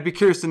don't know. I'd be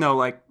curious to know,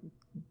 like,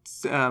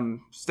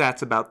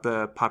 stats about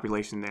the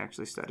population they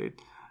actually studied.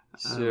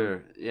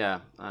 Sure. Yeah.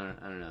 I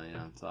don't know.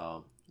 It's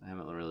all, I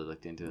haven't really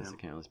looked into it, so I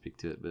can't really speak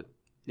to it. But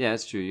yeah,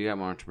 it's true. You got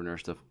more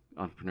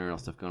entrepreneurial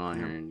stuff going on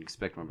here, and you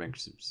expect more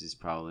bankruptcies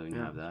probably when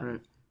you have that. Right.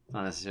 It's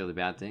not necessarily a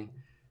bad thing,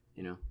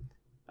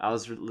 I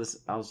was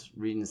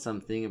reading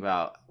something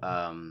about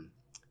the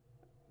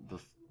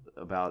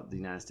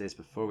United States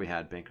before we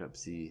had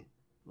bankruptcy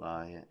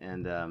law,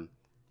 and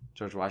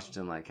George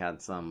Washington like had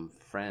some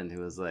friend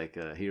who was like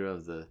a hero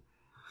of the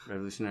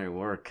Revolutionary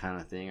War kind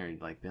of thing, or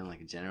he'd like been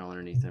like a general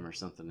underneath him or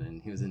something,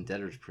 and he was in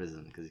debtor's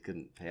prison because he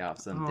couldn't pay off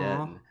some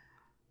debt.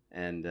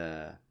 And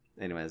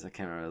anyways, I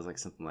can't remember. It was like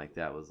something like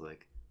that was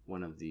like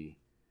one of the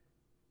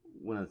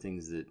one of the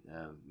things that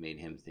made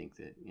him think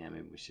that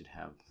maybe we should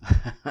have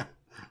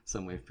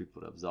some way for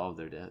people to absolve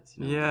their debts.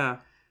 You know?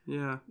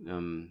 Yeah.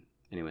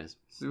 Anyways,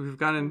 so we've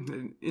gone in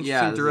an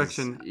interesting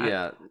direction.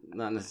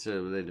 Not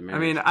necessarily related to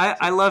marriage. I mean,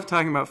 I love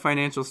talking about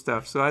financial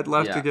stuff, so I'd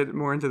love to get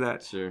more into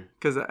that. Sure.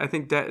 Because I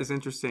think debt is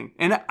interesting.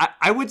 And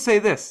I would say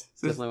this.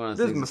 This is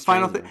the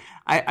final thing.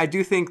 I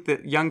do think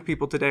that young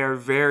people today are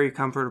very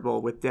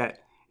comfortable with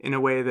debt in a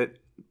way that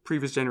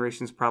previous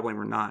generations probably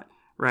were not,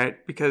 right?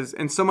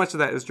 And so much of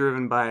that is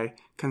driven by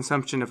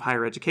consumption of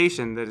higher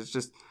education that is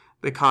just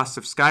the costs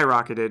have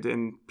skyrocketed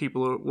and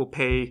people will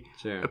pay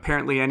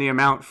apparently any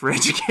amount for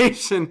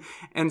education.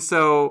 And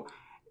so,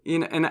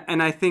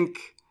 and I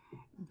think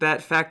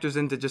that factors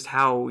into just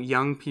how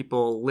young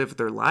people live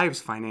their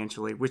lives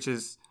financially, which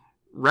is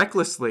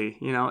recklessly,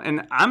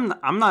 and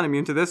I'm not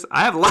immune to this.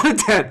 I have a lot of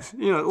debt,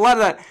 a lot of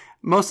that,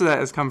 most of that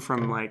has come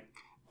from like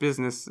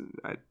business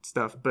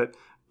stuff, but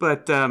I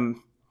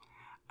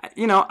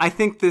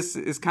think this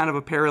is kind of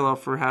a parallel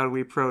for how we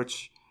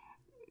approach,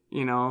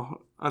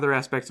 other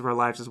aspects of our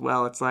lives as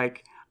well. It's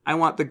like, I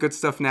want the good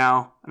stuff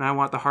now, and I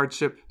want the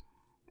hardship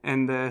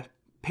and the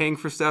paying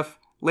for stuff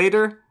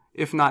later,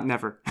 if not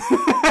never.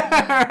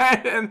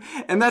 Right?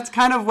 And that's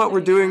kind of what we're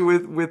doing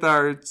with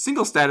our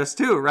single status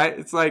too, right?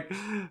 It's like,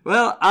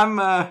 well, I'm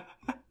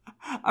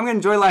going to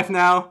enjoy life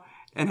now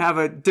and have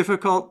a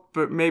difficult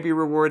but maybe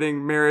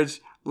rewarding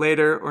marriage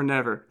later or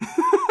never.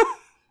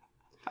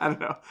 I don't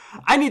know.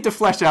 I need to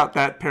flesh out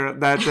that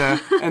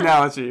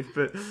analogy,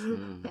 but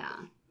yeah.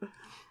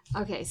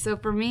 Okay, so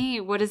for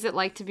me, what is it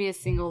like to be a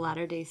single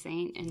Latter-day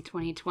Saint in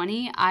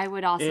 2020? I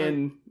would also...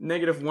 In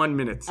 -1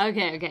 minute.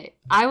 Okay.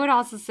 I would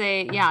also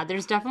say,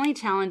 there's definitely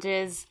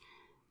challenges,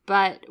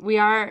 but we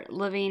are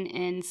living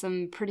in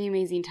some pretty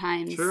amazing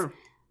times. Sure.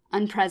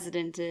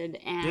 Unprecedented,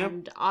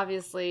 and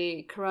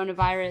obviously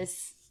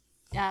coronavirus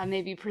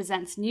maybe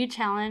presents new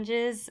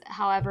challenges.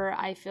 However,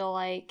 I feel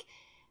like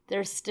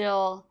there's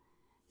still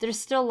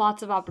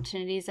lots of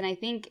opportunities. And I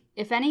think,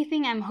 if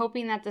anything, I'm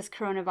hoping that this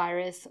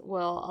coronavirus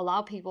will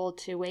allow people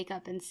to wake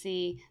up and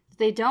see that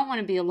they don't want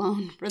to be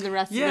alone for the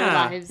rest of their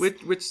lives.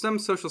 Which some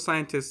social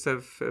scientists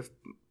have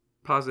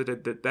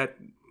posited that that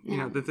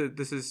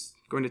this is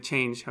going to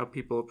change how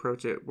people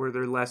approach it, where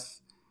they're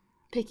less...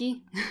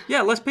 picky?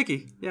 Less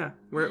picky. Yeah.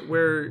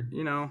 Where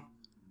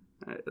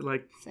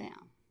like... So,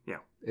 yeah.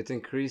 It's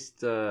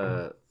increased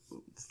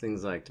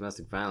things like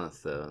domestic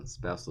violence, though, and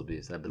spousal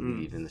abuse, I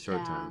believe, in the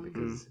short term,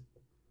 because...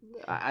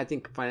 I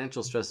think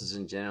financial stresses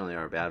in general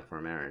are bad for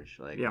a marriage.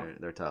 Like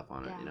they're tough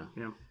on it,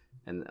 Yeah.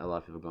 And a lot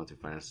of people are going through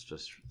financial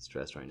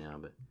stress right now.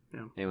 But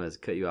anyways,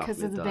 cut you off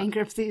because of the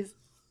bankruptcies.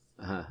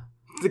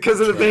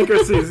 Because of the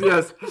bankruptcies,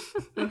 yes.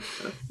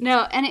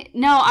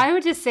 I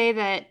would just say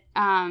that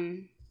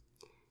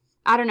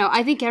I don't know.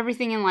 I think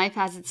everything in life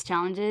has its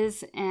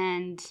challenges,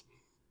 and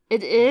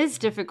it is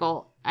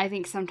difficult. I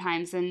think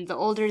sometimes, and the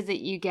older that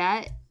you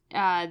get,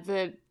 I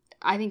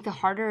think the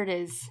harder it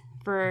is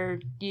for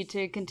you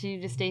to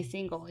continue to stay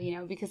single,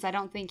 because I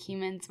don't think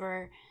man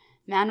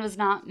was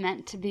not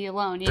meant to be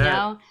alone,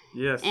 know?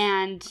 Yes.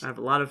 And I have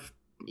a lot of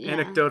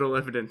anecdotal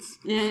evidence.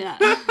 Yeah.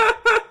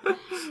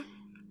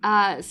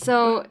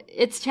 So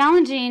it's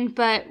challenging,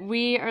 but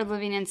we are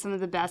living in some of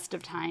the best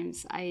of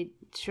times. I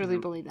truly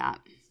believe that.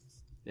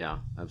 Yeah,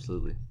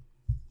 absolutely.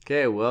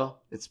 Okay,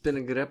 well, it's been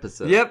a good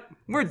episode. Yep,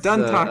 we're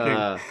done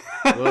talking.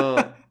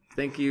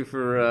 Thank you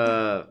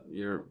for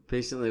your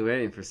patiently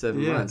waiting for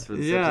 7 months for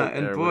the subject.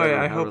 And boy,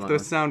 I hope the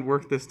sound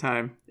worked this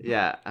time.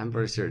 Yeah, I'm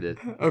pretty sure it did.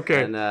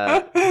 Okay. And,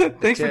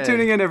 thanks for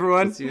tuning in,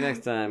 everyone. See you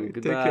next time.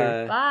 Goodbye. Take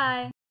care.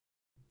 Bye.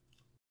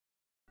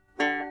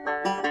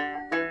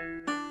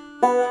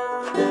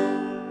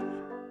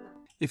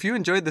 If you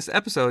enjoyed this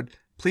episode,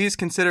 please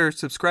consider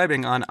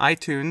subscribing on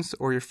iTunes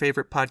or your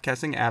favorite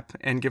podcasting app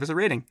and give us a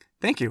rating.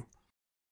 Thank you.